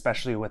another,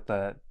 especially with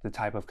the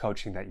type of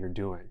coaching that you're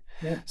doing.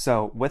 Yeah.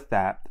 So with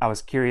that, I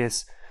was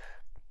curious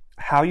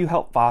how you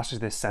help foster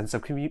this sense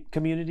of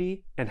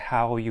community, and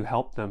how you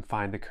help them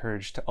find the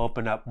courage to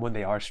open up when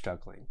they are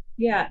struggling.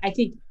 Yeah, I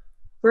think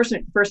first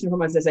and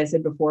foremost, as I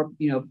said before,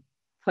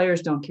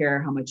 players don't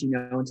care how much you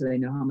know until they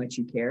know how much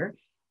you care.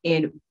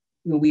 And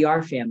we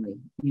are family.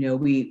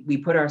 We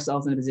put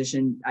ourselves in a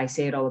position, I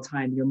say it all the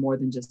time, you're more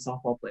than just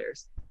softball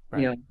players.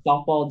 Right.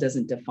 Softball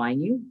doesn't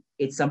define you.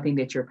 It's something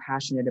that you're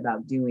passionate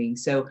about doing.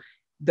 So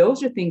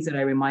those are things that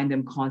I remind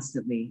them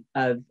constantly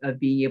of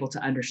being able to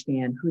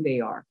understand who they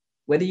are.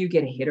 Whether you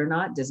get a hit or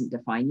not doesn't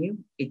define you.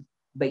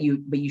 But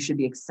you should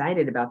be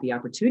excited about the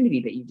opportunity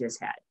that you just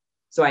had.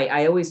 So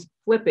I always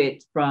flip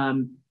it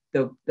from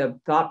the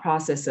thought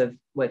process of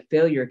what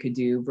failure could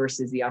do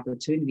versus the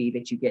opportunity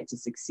that you get to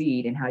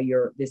succeed, and how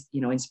you're this,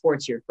 in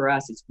sports, for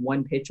us, it's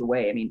one pitch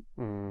away. I mean,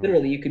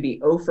 literally you could be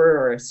 0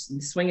 for or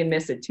swing and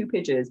miss at 2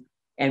 pitches,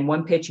 and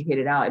 1 pitch you hit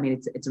it out. I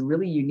mean, it's a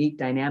really unique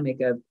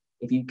dynamic of,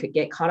 if you could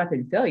get caught up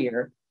in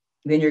failure,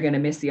 then you're going to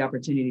miss the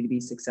opportunity to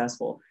be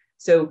successful.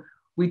 So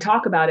we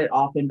talk about it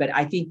often, but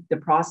I think the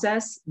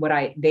process,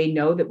 they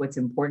know that what's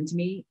important to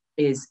me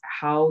is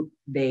how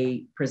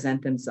they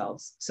present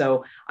themselves.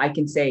 So I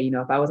can say,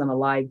 if I was on a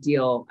live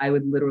deal, I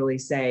would literally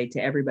say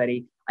to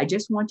everybody, I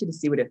just want you to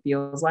see what it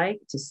feels like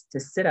to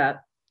sit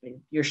up,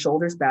 your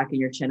shoulders back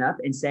and your chin up,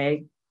 and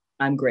say,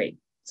 I'm great.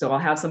 So I'll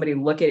have somebody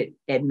look at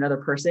another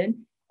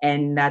person,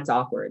 and that's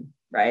awkward,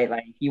 right?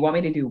 Like, you want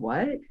me to do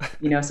what?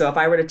 So if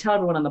I were to tell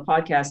everyone on the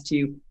podcast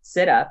to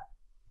sit up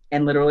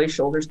and literally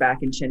shoulders back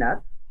and chin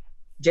up,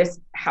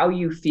 just how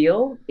you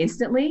feel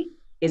instantly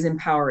is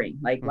empowering.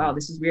 Like, wow,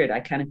 this is weird. I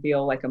kind of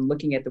feel like I'm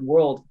looking at the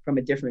world from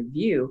a different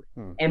view,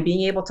 and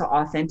being able to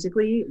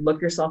authentically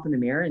look yourself in the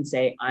mirror and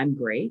say, I'm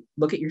great.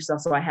 Look at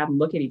yourself. So I have them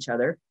look at each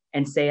other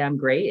and say, I'm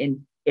great.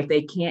 And if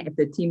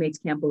the teammates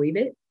can't believe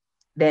it,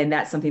 then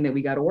that's something that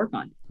we got to work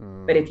on.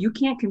 But if you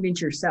can't convince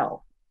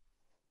yourself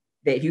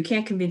that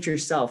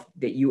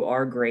you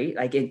are great,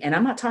 like, and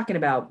I'm not talking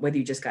about whether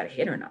you just got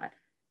hit or not,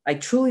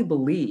 like truly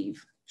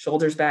believe,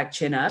 shoulders back,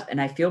 chin up,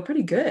 and I feel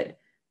pretty good,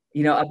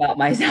 about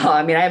myself.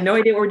 I mean, I have no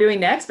idea what we're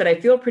doing next, but I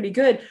feel pretty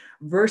good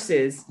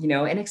versus,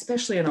 and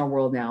especially in our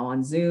world now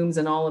on Zooms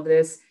and all of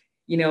this,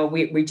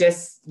 we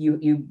just,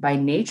 you by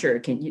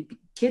nature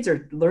kids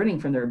are learning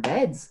from their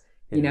beds,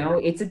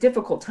 it's a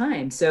difficult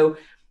time. So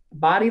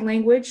body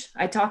language,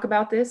 I talk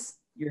about this,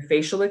 your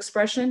facial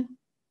expression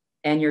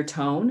and your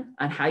tone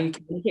on how you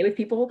communicate with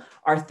people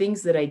are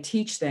things that I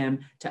teach them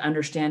to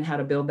understand how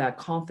to build that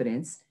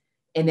confidence.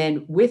 And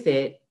then with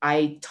it,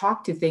 I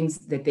talk to things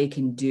that they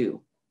can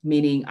do,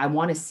 meaning I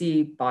want to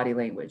see body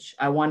language.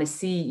 I want to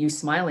see you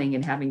smiling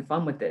and having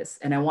fun with this.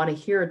 And I want to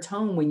hear a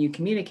tone when you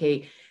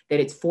communicate that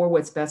it's for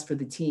what's best for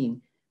the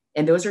team.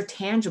 And those are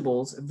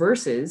tangibles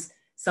versus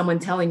someone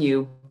telling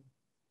you,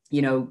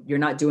 you're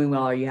not doing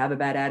well or you have a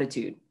bad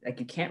attitude. Like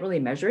you can't really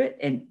measure it.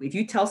 And if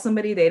you tell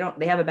somebody they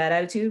have a bad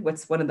attitude,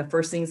 what's one of the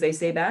first things they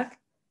say back?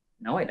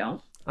 No, I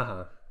don't.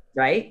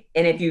 Right.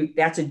 And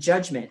that's a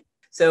judgment.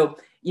 So,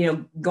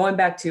 going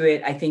back to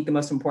it, I think the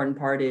most important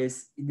part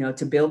is,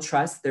 to build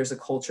trust, there's a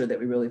culture that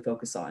we really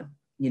focus on.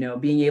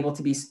 Being able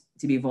to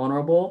be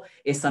vulnerable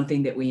is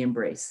something that we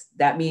embrace.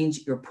 That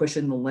means you're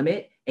pushing the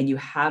limit and you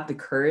have the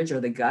courage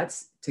or the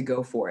guts to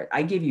go for it.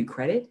 I give you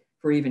credit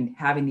for even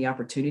having the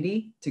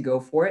opportunity to go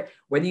for it.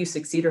 Whether you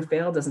succeed or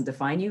fail doesn't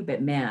define you,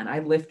 but man, I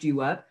lift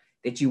you up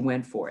that you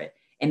went for it.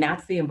 And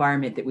that's the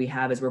environment that we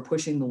have as we're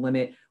pushing the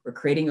limit. We're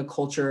creating a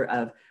culture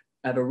of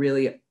a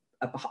really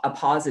a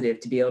positive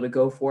to be able to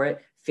go for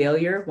it.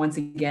 Failure, once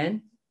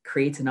again,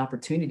 creates an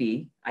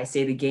opportunity. I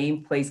say the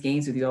game plays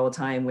games with you all the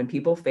time. When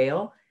people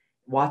fail,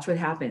 watch what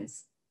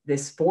happens.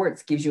 This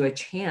sports gives you a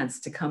chance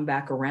to come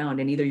back around,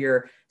 and either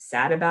you're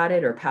sad about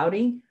it or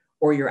pouting,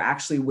 or you're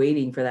actually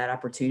waiting for that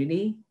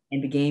opportunity.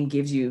 And the game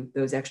gives you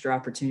those extra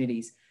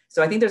opportunities.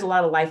 So I think there's a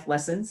lot of life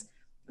lessons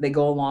that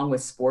go along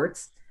with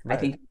sports. Right. I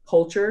think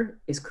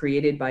culture is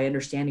created by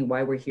understanding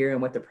why we're here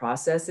and what the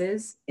process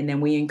is. And then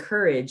we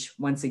encourage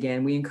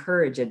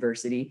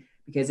adversity,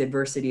 because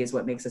adversity is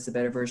what makes us a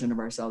better version of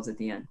ourselves at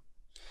the end.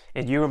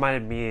 And you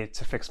reminded me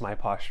to fix my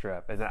posture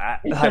up, and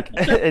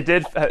it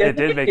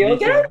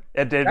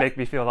did make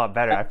me feel a lot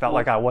better. I felt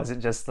like I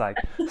wasn't just like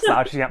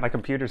slouching at my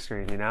computer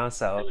screen,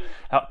 So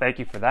thank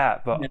you for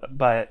that.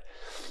 But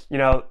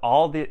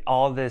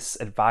all this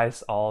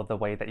advice, all the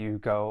way that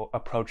you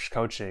approach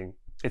coaching,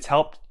 it's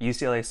helped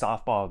UCLA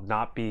softball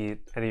not be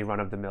any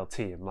run-of-the-mill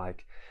team.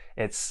 Like,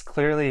 it's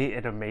clearly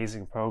an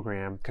amazing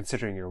program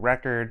considering your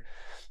record,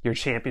 your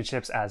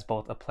championships as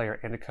both a player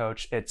and a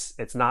coach.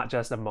 It's not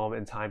just a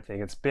moment in time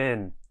thing. It's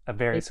been a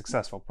very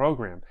successful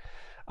program.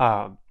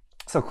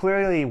 So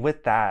clearly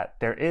with that,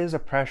 there is a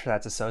pressure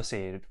that's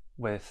associated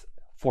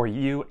for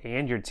you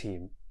and your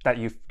team that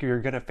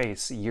you're going to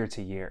face year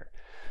to year.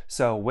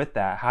 So with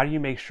that, how do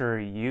you make sure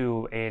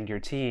you and your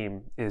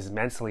team is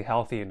mentally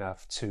healthy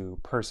enough to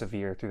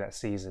persevere through that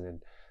season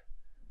and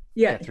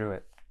get through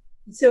it?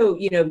 So,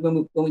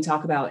 when we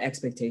talk about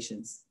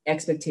expectations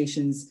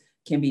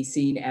can be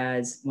seen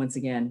as, once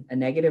again, a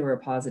negative or a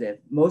positive.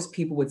 Most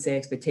people would say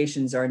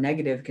expectations are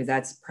negative because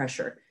that's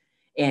pressure.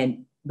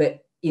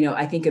 But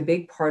I think a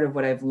big part of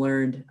what I've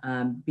learned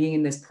being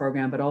in this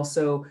program, but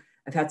also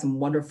I've had some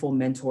wonderful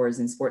mentors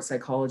and sports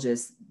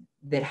psychologists,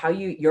 that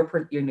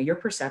your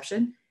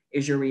perception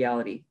is your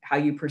reality, how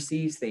you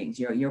perceive things,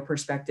 your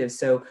perspective.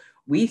 So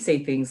we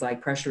say things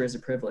like pressure is a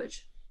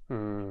privilege.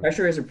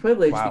 Pressure is a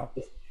privilege. Wow.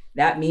 Because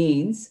that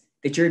means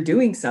that you're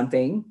doing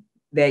something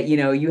that,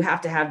 you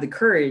have to have the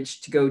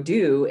courage to go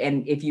do.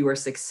 And if you are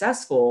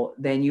successful,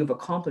 then you've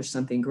accomplished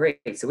something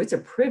great. So it's a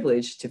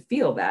privilege to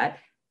feel that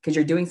because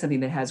you're doing something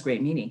that has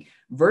great meaning,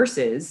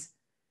 versus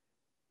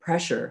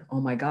pressure.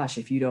 Oh my gosh,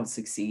 if you don't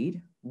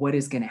succeed, what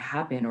is going to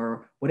happen?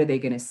 Or what are they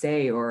going to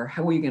say? Or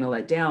how are you going to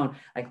let down?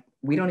 Like,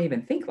 we don't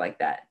even think like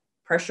that.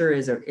 Pressure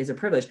is a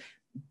privilege.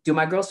 Do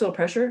my girls feel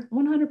pressure?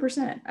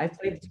 100%. I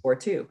played the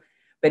sport too.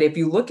 But if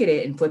you look at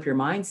it and flip your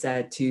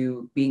mindset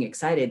to being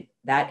excited,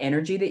 that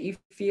energy that you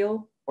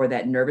feel, or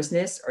that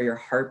nervousness, or your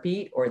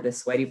heartbeat, or the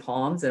sweaty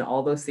palms, and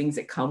all those things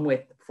that come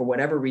with, for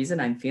whatever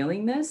reason, I'm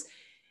feeling this,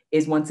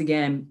 is once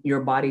again,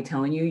 your body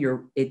telling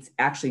you it's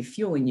actually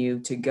fueling you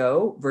to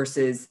go,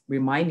 versus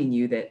reminding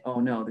you that, oh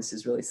no, this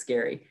is really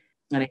scary.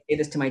 And I say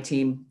this to my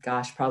team,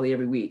 gosh, probably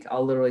every week.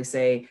 I'll literally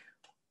say,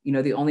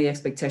 the only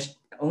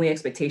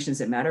expectations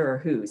that matter are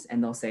whose,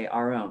 and they'll say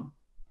our own.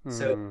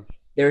 So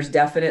there's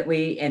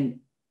definitely, and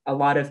a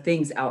lot of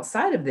things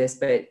outside of this,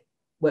 but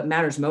what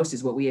matters most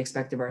is what we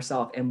expect of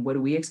ourselves. And what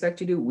do we expect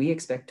to do? We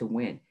expect to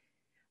win.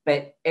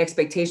 But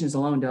expectations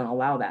alone don't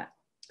allow that.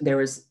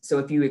 So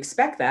if you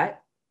expect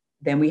that,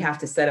 then we have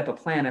to set up a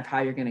plan of how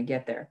you're going to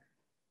get there.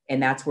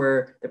 And that's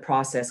where the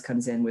process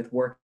comes in, with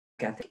working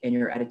ethic and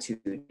your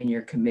attitude and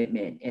your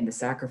commitment and the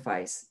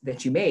sacrifice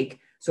that you make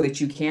so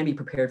that you can be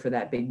prepared for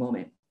that big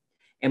moment.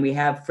 And we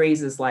have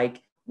phrases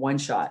like one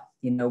shot,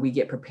 we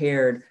get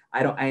prepared.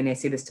 And I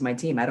say this to my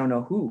team, I don't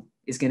know who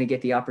is going to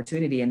get the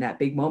opportunity in that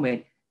big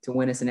moment to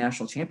win us a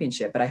national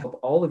championship, but I hope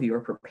all of you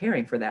are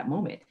preparing for that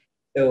moment.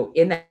 So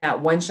in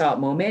that one shot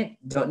moment,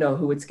 don't know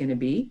who it's going to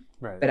be,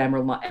 right. But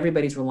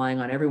everybody's relying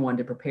on everyone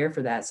to prepare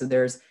for that. So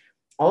there's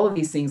all of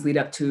these things lead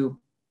up to,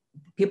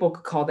 people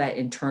could call that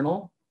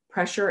internal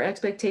pressure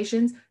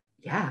expectations.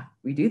 Yeah,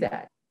 we do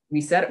that.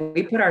 We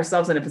put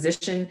ourselves in a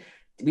position,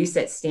 we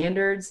set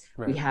standards,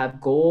 right. We have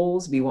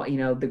goals. We want,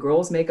 the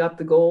girls make up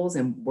the goals,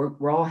 and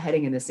we're all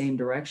heading in the same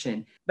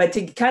direction. But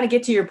to kind of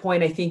get to your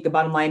point, I think the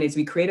bottom line is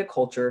we create a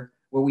culture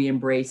where we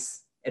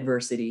embrace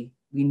adversity.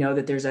 We know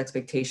that there's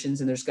expectations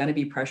and there's going to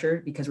be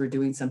pressure because we're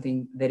doing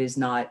something that is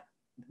not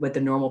what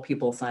the normal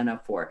people sign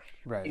up for.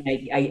 Right.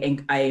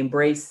 And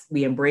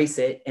we embrace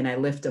it, and I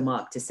lift them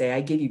up to say,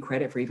 I give you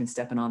credit for even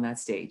stepping on that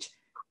stage,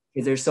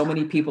 because there's so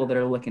many people that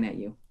are looking at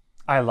you.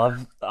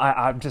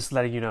 I'm just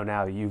letting you know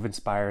now, you've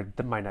inspired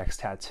my next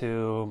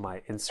tattoo,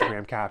 my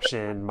Instagram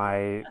caption,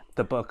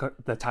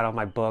 the title of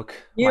my book,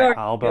 my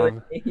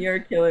album. You're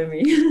killing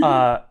me.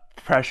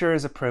 Pressure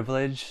is a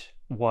privilege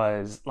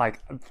was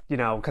like,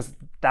 because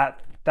that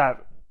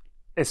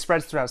it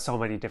spreads throughout so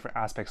many different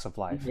aspects of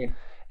life. Yeah.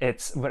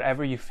 It's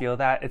whatever you feel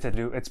that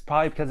it's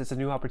probably because it's a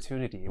new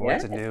opportunity, or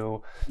it's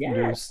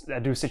a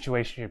new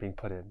situation you're being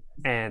put in.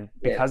 And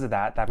because of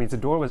that means the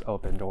door was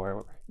opened,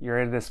 or you're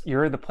in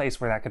the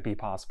place where that could be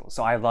possible.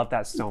 So I love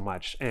that so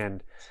much.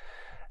 And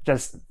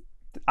just,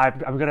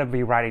 I'm going to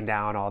be writing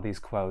down all these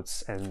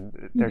quotes,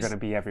 and they're going to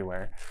be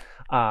everywhere.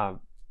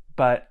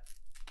 But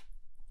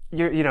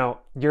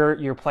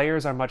your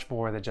players are much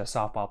more than just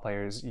softball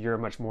players. You're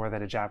much more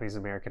than a Japanese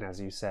American,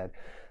 as you said.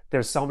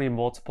 There's so many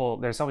multiple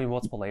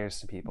layers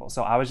to people.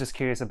 So I was just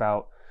curious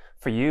about,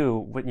 for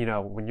you,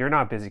 when you're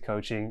not busy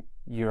coaching,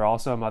 you're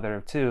also a mother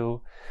of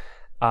two.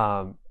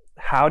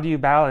 How do you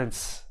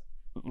balance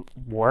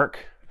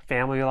work,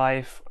 family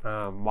life,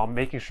 while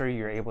making sure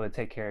you're able to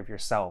take care of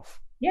yourself?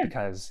 Yeah.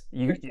 Because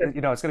it's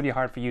going to be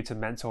hard for you to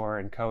mentor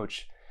and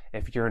coach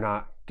if you're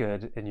not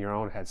good in your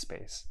own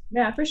headspace.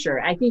 Yeah, for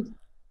sure. I think,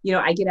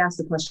 I get asked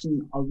the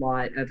question a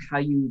lot of how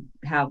you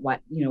have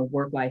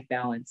work-life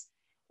balance.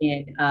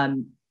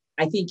 And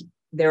I think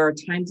there are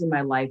times in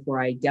my life where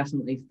I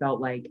definitely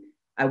felt like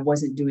I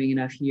wasn't doing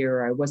enough here,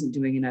 or I wasn't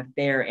doing enough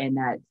there. And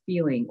that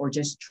feeling, or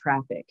just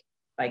traffic,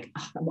 like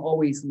I'm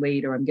always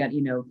late, or I'm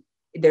getting,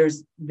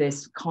 there's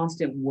this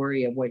constant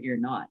worry of what you're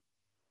not.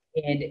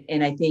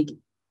 And I think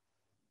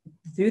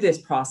through this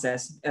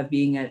process of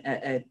being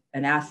an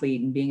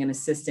athlete, and being an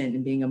assistant,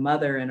 and being a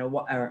mother, and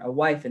a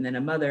wife, and then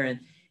a mother,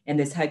 and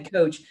this head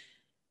coach,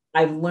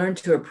 I've learned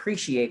to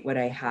appreciate what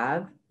I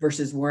have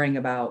versus worrying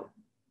about,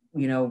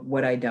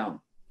 what I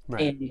don't.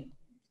 Right. And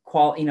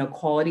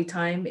quality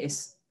time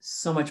is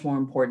so much more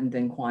important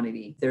than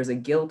quantity. There's a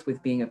guilt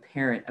with being a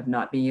parent of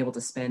not being able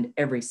to spend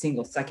every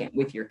single second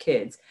with your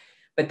kids.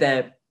 But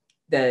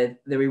the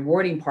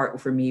rewarding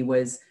part for me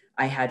was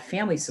I had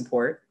family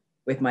support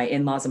with my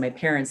in-laws and my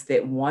parents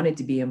that wanted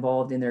to be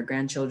involved in their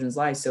grandchildren's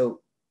lives. So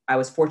I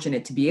was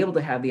fortunate to be able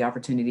to have the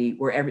opportunity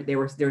where they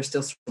were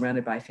still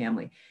surrounded by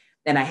family.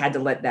 And I had to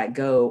let that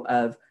go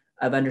of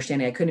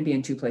understanding I couldn't be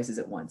in two places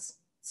at once.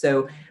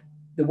 So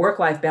the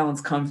work-life balance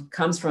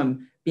comes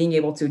from being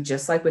able to,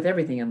 just like with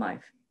everything in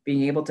life,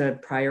 being able to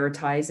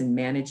prioritize and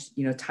manage,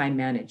 time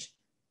manage.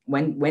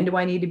 When do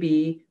I need to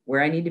be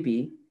where I need to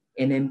be?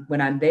 And then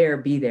when I'm there,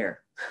 be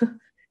there,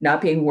 not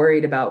being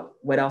worried about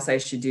what else I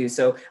should do.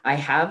 So I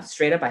have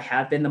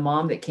been the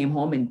mom that came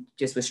home and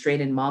just was straight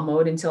in mom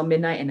mode until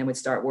midnight, and then would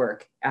start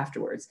work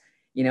afterwards,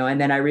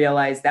 and then I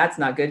realized that's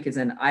not good, because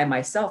then I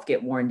myself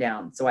get worn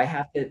down. So I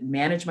have to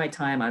manage my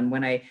time on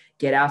when I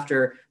get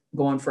after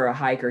going for a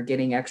hike or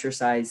getting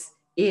exercise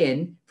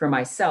in for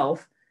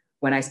myself,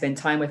 when I spend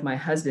time with my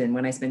husband,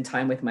 when I spend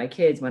time with my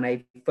kids, when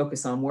I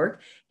focus on work.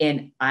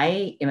 And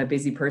I am a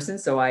busy person,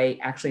 so I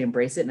actually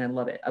embrace it, and I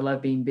love it. I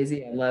love being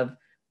busy. I love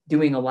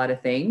doing a lot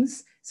of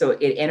things. So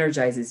it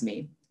energizes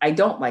me. I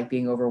don't like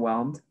being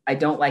overwhelmed. I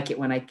don't like it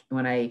when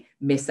I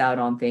miss out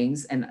on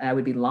things, and I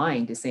would be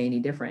lying to say any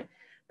different.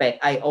 But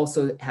I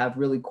also have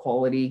really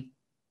quality,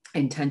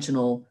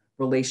 intentional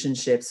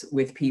relationships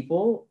with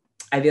people.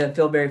 I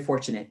feel very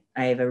fortunate.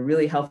 I have a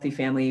really healthy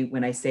family.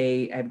 When I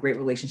say I have great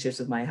relationships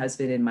with my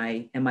husband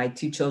and my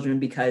two children,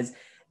 because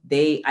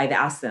I've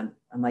asked them,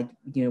 I'm like,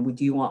 do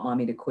you want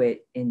mommy to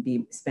quit and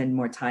spend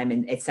more time?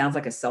 And it sounds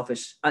like a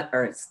selfish,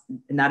 or it's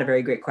not a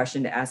very great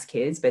question to ask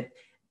kids, but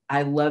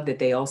I love that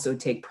they also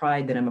take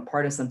pride that I'm a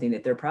part of something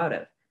that they're proud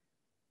of.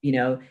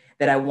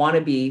 That I want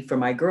to be, for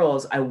my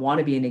girls, I want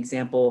to be an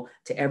example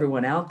to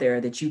everyone out there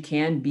that you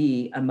can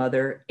be a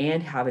mother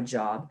and have a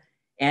job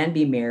and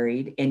be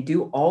married and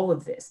do all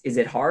of this. Is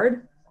it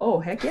hard? Oh,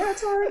 heck yeah,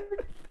 it's hard.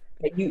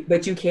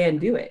 But you can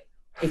do it,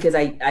 because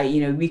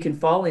we can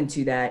fall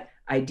into that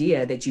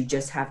idea that you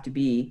just have to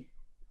be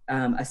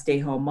a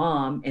stay-home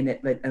mom and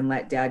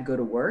let dad go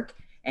to work.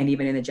 And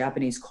even in the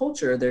Japanese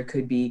culture, there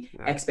could be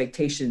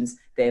expectations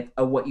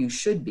of what you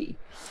should be.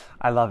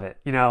 I love it.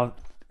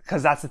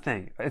 Because that's the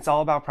thing. It's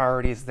all about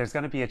priorities. There's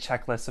going to be a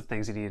checklist of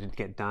things you need to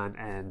get done,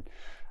 and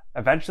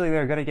eventually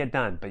they're going to get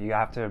done. But you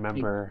have to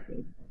remember,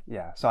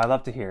 yeah. So I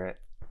love to hear it.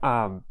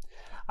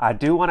 I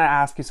do want to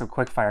ask you some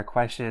quick fire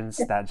questions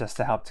that just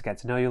to help to get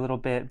to know you a little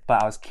bit.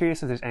 But I was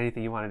curious if there's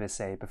anything you wanted to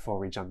say before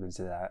we jump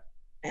into that.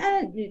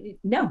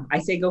 No, I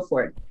say go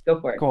for it. Go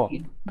for it. Cool.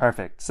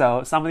 Perfect.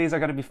 So some of these are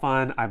going to be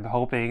fun. I'm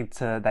hoping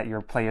that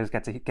your players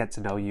get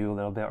to know you a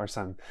little bit, or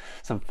some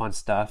fun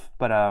stuff.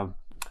 But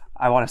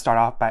I want to start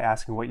off by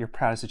asking what your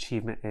proudest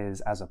achievement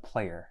is as a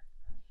player.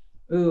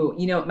 Ooh,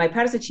 my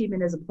proudest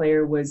achievement as a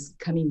player was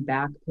coming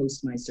back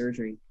post my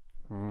surgery.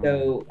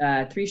 So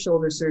 3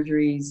 shoulder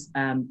surgeries,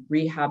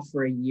 rehab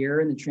for a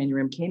year in the training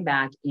room, came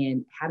back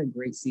and had a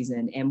great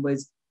season, and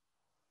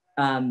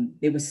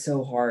it was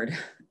so hard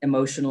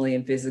emotionally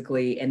and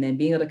physically. And then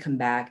being able to come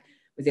back,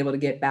 was able to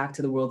get back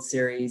to the World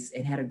Series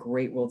and had a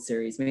great World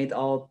Series, made the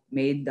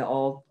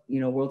all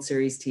World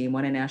Series team,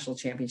 won a national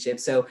championship.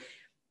 So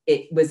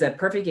it was a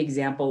perfect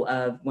example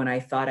of when I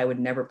thought I would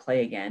never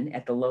play again,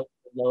 at the low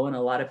and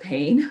a lot of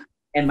pain.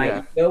 And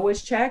my ego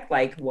was checked,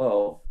 like,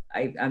 whoa,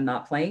 I'm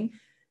not playing.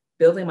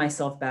 Building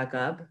myself back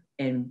up.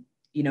 And,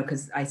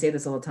 because I say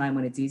this all the time,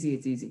 when it's easy,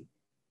 it's easy.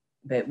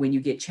 But when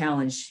you get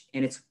challenged,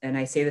 and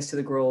I say this to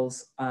the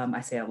girls, I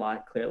say a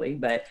lot, clearly,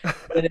 but one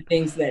of the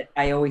things that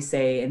I always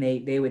say, and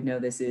they would know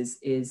this, is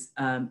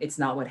it's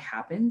not what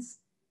happens,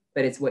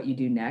 but it's what you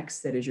do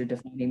next that is your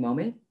defining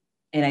moment.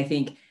 And I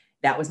think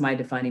that was my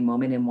defining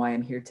moment, and why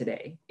I'm here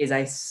today is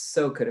I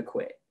so could have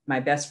quit. My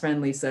best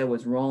friend, Lisa,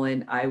 was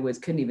rolling.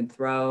 Couldn't even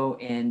throw,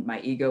 and my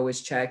ego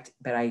was checked,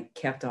 but I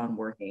kept on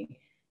working.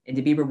 And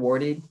to be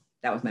rewarded,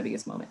 that was my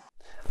biggest moment.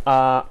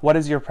 What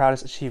is your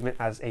proudest achievement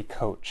as a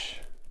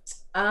coach?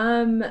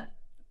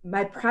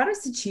 My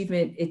proudest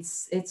achievement,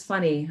 it's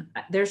funny.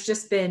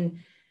 There's been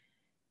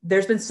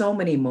so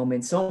many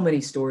moments, so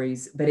many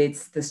stories, but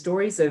it's the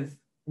stories of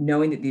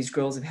knowing that these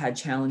girls have had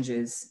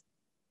challenges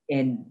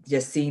and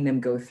just seeing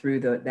them go through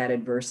that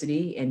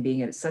adversity and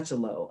being at such a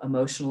low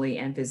emotionally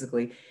and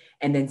physically,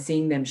 and then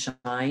seeing them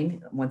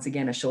shine once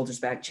again, a shoulders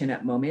back, chin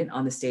up moment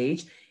on the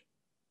stage.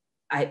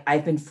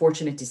 I've been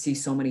fortunate to see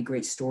so many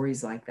great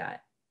stories like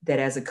that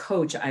as a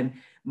coach,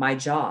 my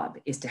job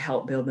is to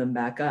help build them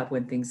back up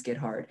when things get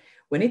hard.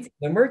 When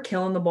we're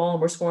killing the ball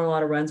and we're scoring a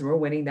lot of runs and we're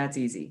winning, that's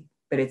easy.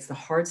 But it's the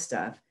hard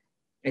stuff.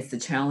 It's the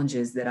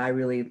challenges that I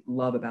really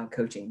love about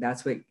coaching.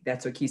 That's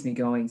what keeps me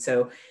going.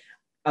 So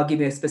I'll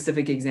give you a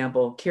specific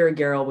example. Kira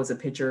Garrell was a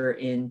pitcher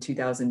in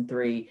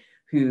 2003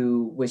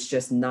 who was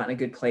just not in a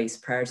good place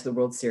prior to the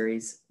World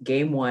Series.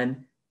 Game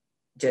 1,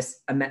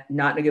 just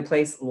not in a good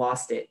place,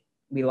 lost it.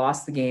 We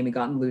lost the game. We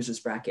got in the loser's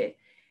bracket.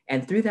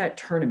 And through that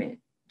tournament,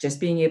 just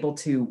being able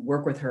to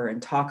work with her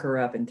and talk her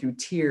up, and through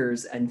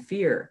tears and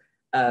fear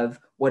of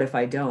what if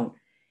I don't.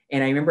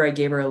 And I remember I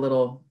gave her a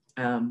little,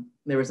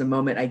 there was a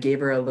moment I gave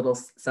her a little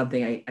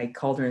something. I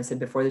called her and said,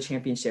 before the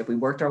championship, we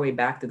worked our way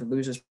back to the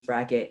loser's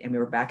bracket and we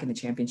were back in the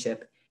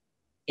championship.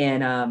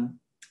 And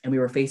we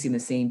were facing the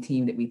same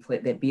team that we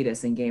played that beat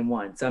us in game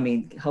 1. So, I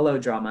mean, hello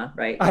drama,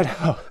 right? I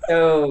know.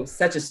 So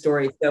such a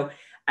story. So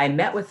I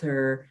met with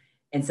her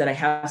and said, I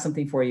have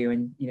something for you.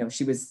 And,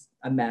 she was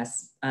a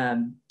mess,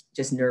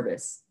 just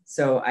nervous.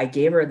 So I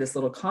gave her this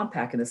little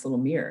compact and this little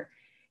mirror.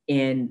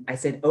 And I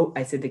said,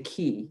 the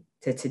key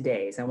to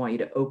today is I want you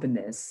to open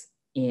this.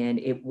 And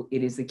it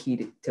is the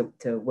key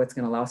to what's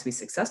going to allow us to be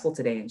successful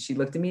today. And she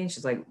looked at me and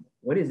she's like,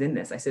 what is in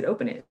this? I said,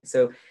 open it.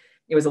 So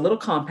it was a little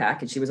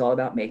compact, and she was all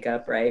about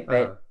makeup, right?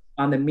 But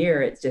on the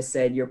mirror, it just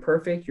said, you're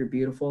perfect, you're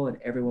beautiful, and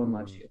everyone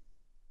loves you.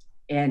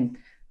 And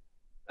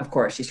of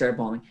course, she started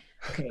bawling.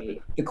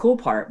 Okay. The cool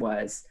part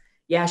was,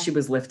 she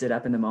was lifted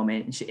up in the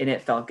moment, and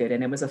it felt good.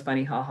 And it was a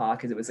funny ha-ha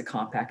because it was a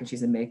compact and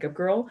she's a makeup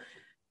girl.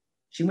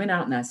 She went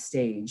out on that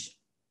stage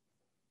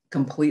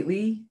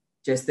completely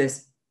just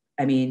this,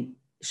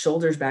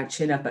 shoulders back,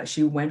 chin up, but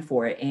she went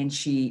for it. And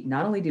she,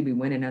 not only did we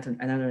win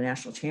another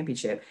national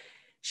championship,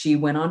 she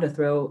went on to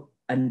throw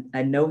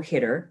a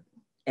no-hitter,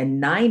 a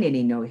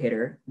 9-inning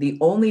no-hitter, the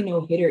only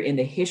no-hitter in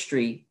the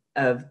history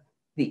of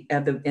the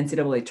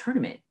NCAA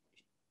tournament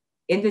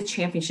in the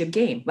championship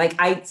game. Like,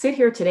 I sit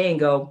here today and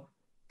go,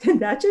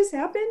 did that just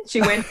happen?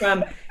 She went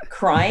from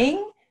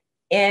crying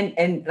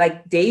and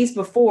like days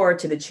before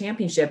to the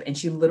championship, and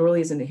she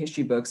literally is in the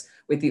history books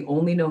with the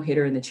only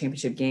no-hitter in the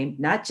championship game,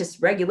 not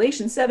just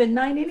regulation,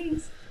 9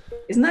 innings.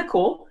 Isn't that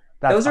cool?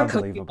 Those are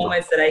coaching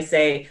moments that I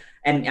say,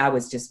 and I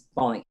was just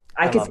falling.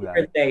 I could sit here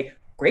and say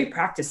great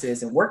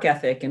practices and work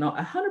ethic and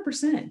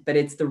 100%, but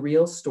it's the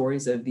real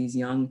stories of these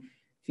young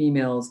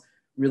females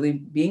really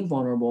being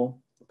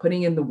vulnerable,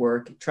 putting in the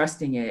work,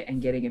 trusting it,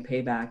 and getting a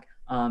payback.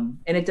 And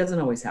it doesn't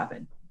always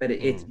happen, but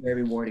it's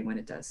very rewarding when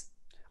it does.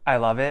 I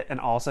love it. And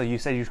also, you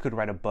said you could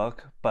write a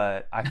book,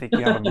 but I think you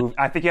have a movie.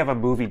 I think you have a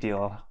movie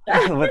deal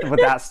with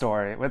that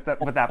story, with that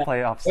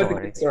playoff story. That was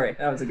a good story.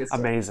 That was a good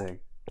story. Amazing.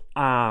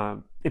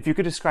 If you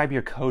could describe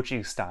your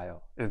coaching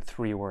style in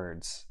 3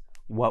 words,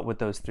 what would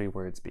those 3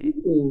 words be?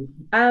 Ooh,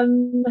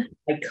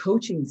 my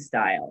coaching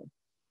style.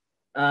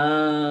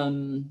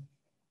 Um,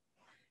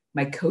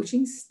 my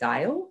coaching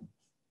style?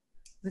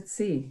 Let's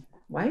see.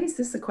 Why is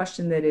this a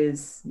question that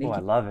is Oh, I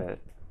making, love it.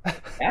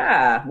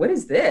 yeah, what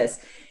is this?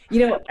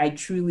 I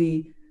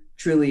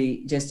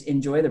truly just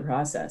enjoy the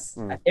process.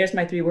 Mm, There's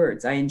my 3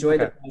 words. I enjoy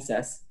the okay.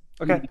 process.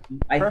 Okay.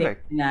 I think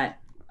Perfect. that,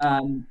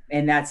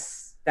 and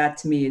that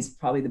to me is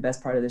probably the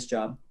best part of this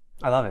job.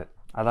 I love it.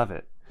 I love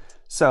it.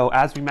 So,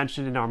 as we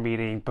mentioned in our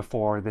meeting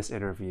before this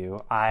interview,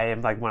 I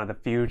am like one of the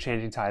few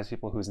Changing Tides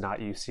people who's not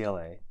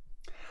UCLA,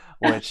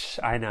 which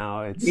I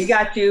know We it's,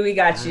 got you. We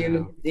got I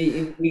know.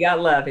 you. We got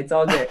love. It's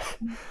all good.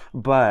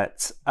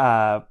 But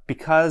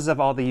because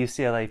of all the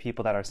UCLA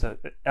people that are so,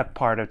 a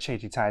part of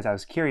Changing Tides, I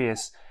was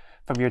curious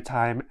from your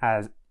time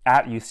as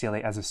at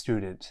UCLA as a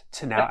student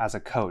to now as a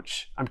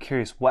coach. I'm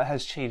curious what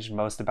has changed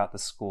most about the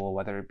school,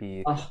 whether it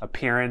be Oh,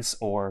 appearance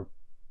or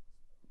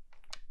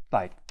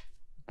like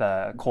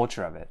the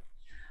culture of it.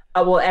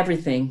 well,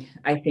 everything.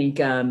 I think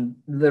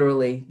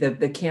literally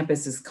the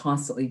campus is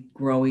constantly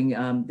growing.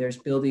 There's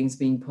buildings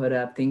being put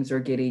up. Things are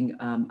getting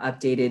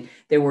updated.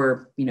 There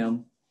were,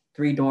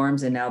 3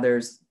 dorms, and now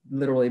there's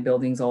literally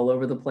buildings all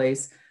over the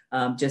place.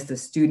 Just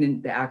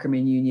the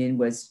Ackerman Union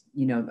was,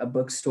 a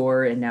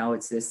bookstore, and now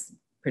it's this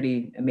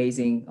pretty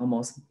amazing,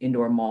 almost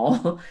indoor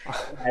mall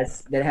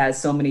that has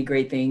so many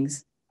great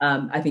things.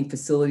 I think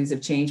facilities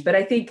have changed, but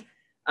I think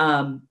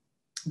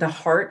the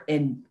heart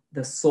and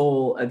the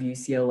soul of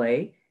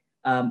UCLA,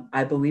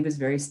 I believe, is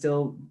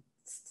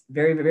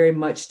very, very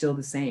much still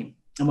the same.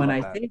 And I when love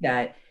I that. say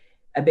that,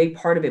 a big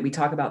part of it, we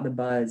talk about the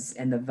buzz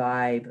and the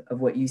vibe of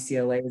what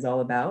UCLA is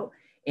all about.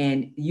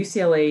 And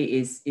UCLA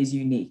is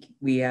unique.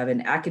 We have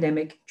an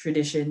academic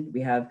tradition,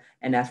 we have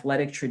an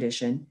athletic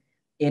tradition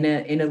in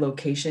a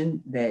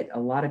location that a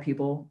lot of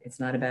people, it's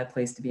not a bad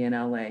place to be in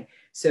LA.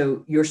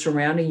 So you're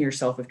surrounding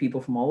yourself with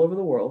people from all over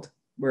the world.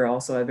 We're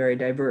also a very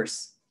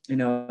diverse,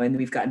 and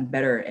we've gotten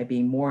better at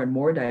being more and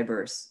more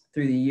diverse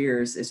through the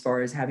years as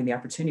far as having the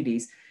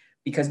opportunities,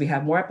 because we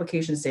have more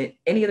applications than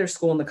any other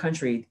school in the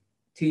country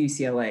to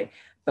UCLA.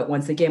 But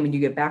once again, when you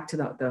get back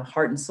to the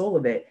heart and soul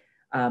of it,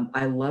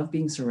 I love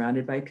being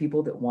surrounded by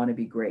people that want to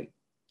be great.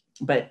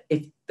 But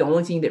if the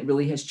only thing that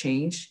really has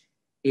changed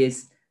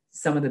is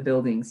some of the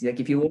buildings.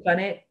 Like if you look on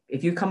it,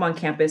 if you come on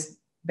campus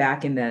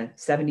back in the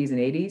 70s and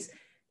 80s,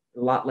 a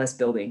lot less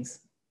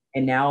buildings.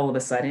 And now all of a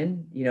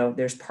sudden,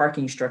 there's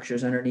parking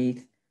structures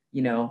underneath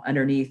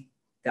the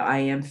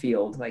IM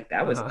field. Like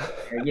that was Uh-huh.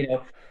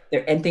 there,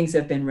 there, and things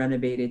have been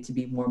renovated to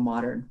be more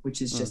modern,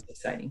 which is Mm. just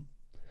exciting.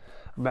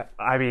 But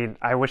I mean,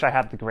 I wish I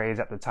had the grades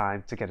at the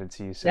time to get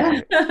into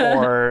UCLA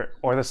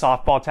or the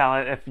softball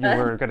talent if you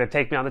were going to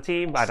take me on the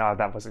team. I know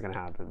that wasn't going to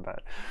happen,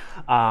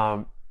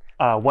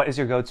 but what is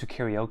your go-to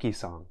karaoke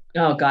song?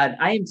 Oh God,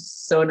 I am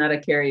so not a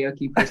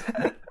karaoke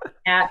person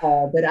at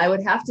all. But I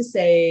would have to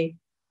say,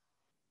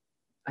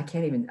 I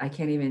can't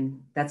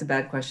even, that's a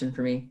bad question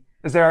for me.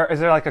 Is there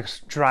like a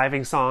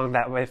driving song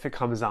that if it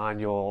comes on,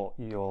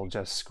 you'll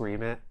just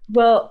scream it?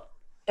 Well,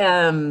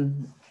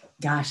 um,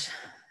 gosh,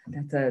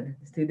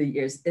 through the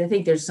years. I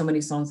think there's so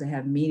many songs that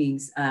have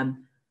meanings.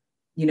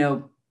 You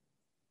know,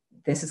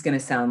 this is gonna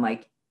sound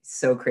like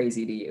so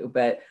crazy to you,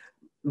 but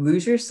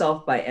Lose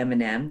Yourself by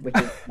Eminem, which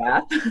is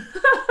rap,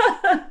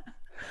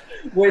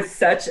 was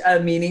such a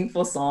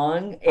meaningful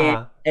song. And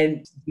Uh-huh.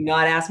 and do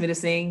not ask me to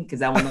sing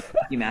because I will not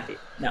you, Matthew.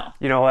 No.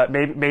 You know what?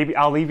 Maybe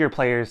I'll leave your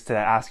players to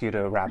ask you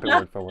to rap it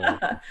word for word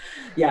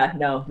Yeah,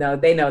 no,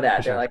 they know for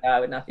that. They're sure, like, oh, I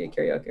would not be a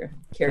for karaoke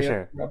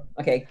sure. girl.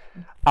 Okay.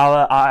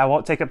 I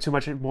won't take up too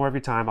much more of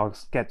your time. I'll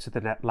get to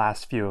the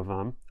last few of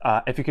them.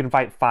 If you could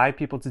invite 5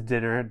 people to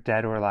dinner,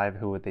 dead or alive,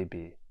 who would they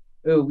be?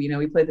 Ooh,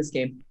 we played this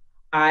game.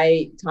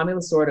 Tommy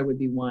Lasorda would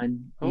be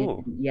one. And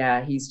Oh,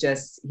 yeah, he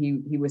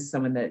was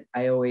someone that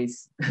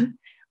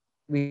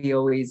we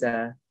always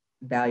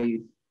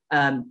valued.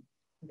 Um,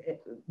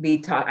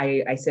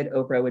 I said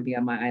Oprah would be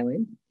on my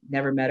island.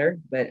 Never met her,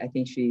 but I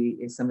think she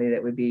is somebody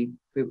that would be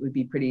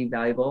pretty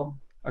valuable.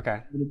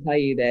 okay. I'm gonna tell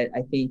you that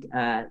I think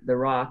The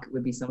Rock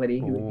would be somebody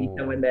who would be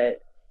someone Oh,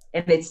 that,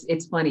 and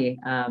it's funny.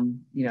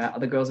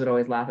 The girls would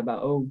always laugh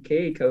about,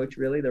 okay, coach,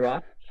 really, The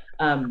Rock.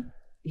 Um,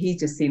 he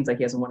just seems like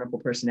he has a wonderful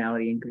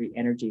personality and great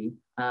energy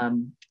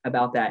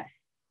about that.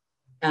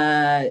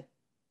 Uh,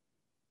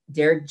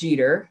 Derek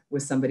Jeter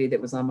was somebody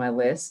that was on my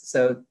list.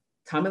 So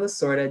Tommy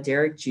Lasorda,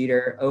 Derek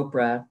Jeter,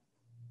 Oprah,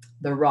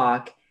 The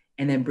Rock,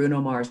 and then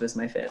Bruno Mars was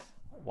my fifth.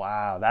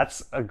 wow,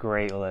 that's a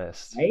great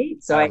list. Right.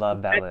 So I I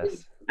love that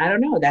list. I don't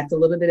know. That's a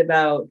little bit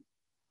about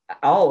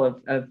all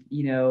of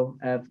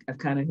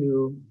kind of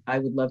who I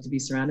would love to be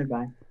surrounded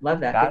by. Love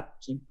that. Good That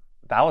question.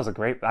 that was a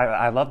great.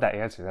 I love that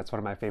answer. That's one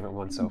of my favorite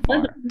ones so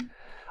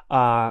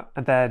far.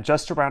 And then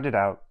just to round it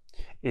out,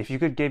 if you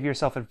could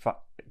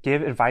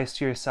give advice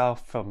to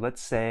yourself from,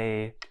 let's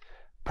say,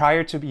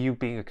 prior to you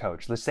being a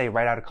coach, let's say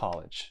right out of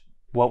college,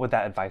 what would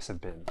that advice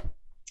have been?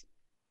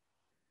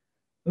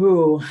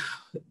 Ooh,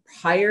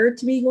 prior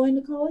to me going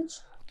to college,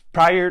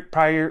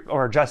 Prior,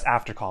 or just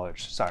after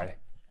college? Sorry.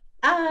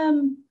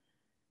 um,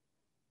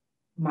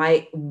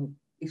 my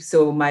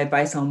So my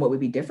advice on what would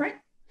be different?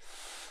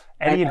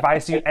 Any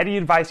advice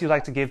you'd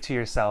like to give to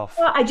yourself?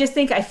 Well, I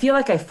feel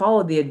like I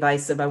followed the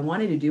advice of I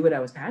wanted to do what I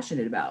was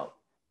passionate about,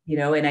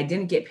 and I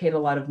didn't get paid a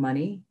lot of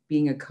money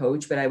being a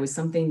coach, but I was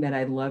something that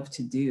I love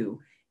to do.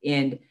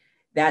 And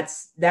that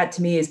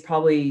to me is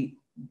probably,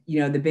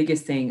 the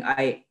biggest thing.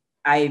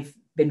 I've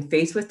been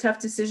faced with tough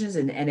decisions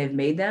and have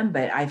made them,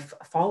 but I've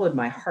followed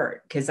my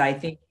heart because I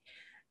think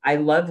I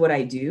love what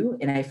I do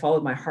and I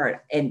followed my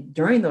heart. And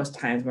during those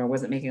times where I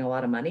wasn't making a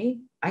lot of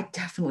money, I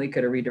definitely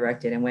could have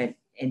redirected and went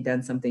and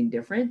done something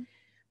different.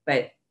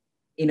 But,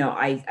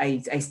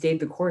 I stayed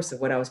the course of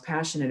what I was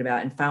passionate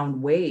about and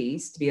found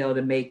ways to be able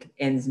to make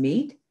ends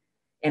meet.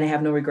 And I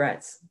have no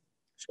regrets.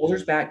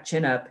 Shoulders back,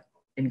 chin up,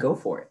 and go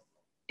for it.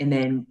 And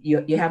then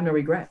you have no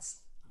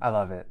regrets. I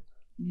love it.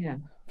 Yeah.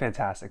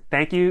 Fantastic.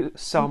 Thank you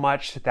so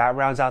much. That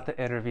rounds out the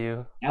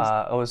interview. It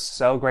was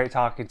so great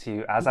talking to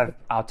you. As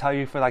I'll tell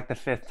you for like the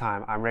 5th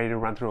time, I'm ready to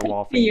run through a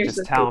wall for you.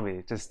 Just tell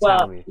me.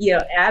 Tell me.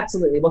 Yeah,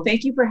 absolutely. Well,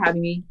 thank you for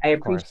having me. I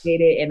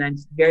appreciate it. And I'm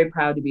very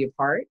proud to be a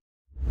part.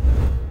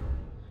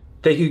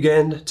 Thank you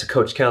again to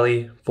Coach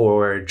Kelly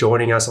for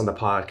joining us on the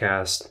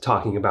podcast,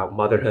 talking about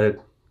motherhood,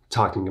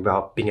 talking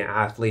about being an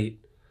athlete,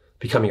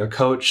 becoming a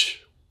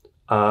coach,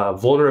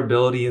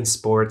 vulnerability in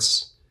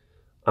sports.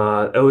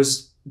 It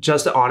was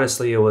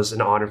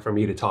an honor for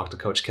me to talk to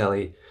Coach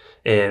Kelly.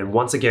 And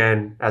once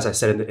again, as I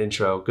said in the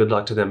intro, good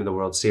luck to them in the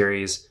World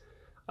Series.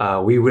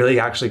 We really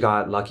actually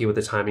got lucky with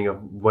the timing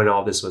of when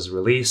all this was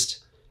released.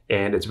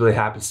 And it's really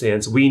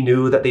happenstance. We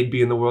knew that they'd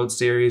be in the World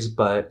Series,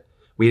 but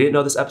we didn't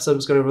know this episode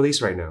was going to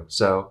release right now.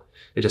 So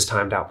it just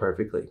timed out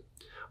perfectly.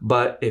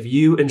 But if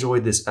you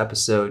enjoyed this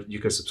episode, you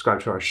could subscribe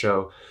to our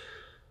show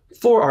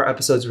for our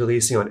episodes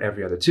releasing on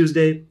every other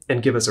Tuesday,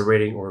 and give us a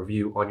rating or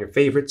review on your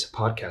favorite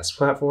podcast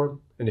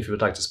platform. And if you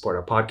would like to support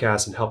our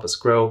podcast and help us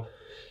grow,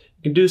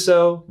 you can do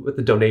so with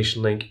the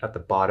donation link at the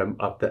bottom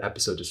of the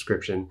episode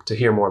description. To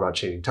hear more about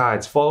Changing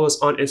Tides, follow us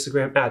on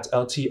Instagram at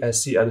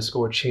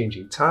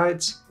LTSC_Changing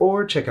Tides,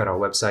 or check out our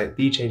website,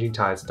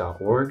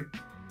 thechangingtides.org.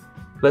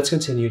 Let's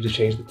continue to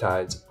change the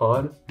tides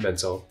on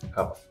mental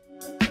health.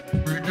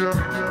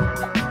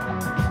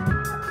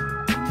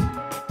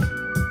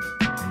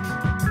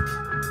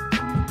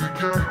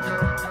 Yeah.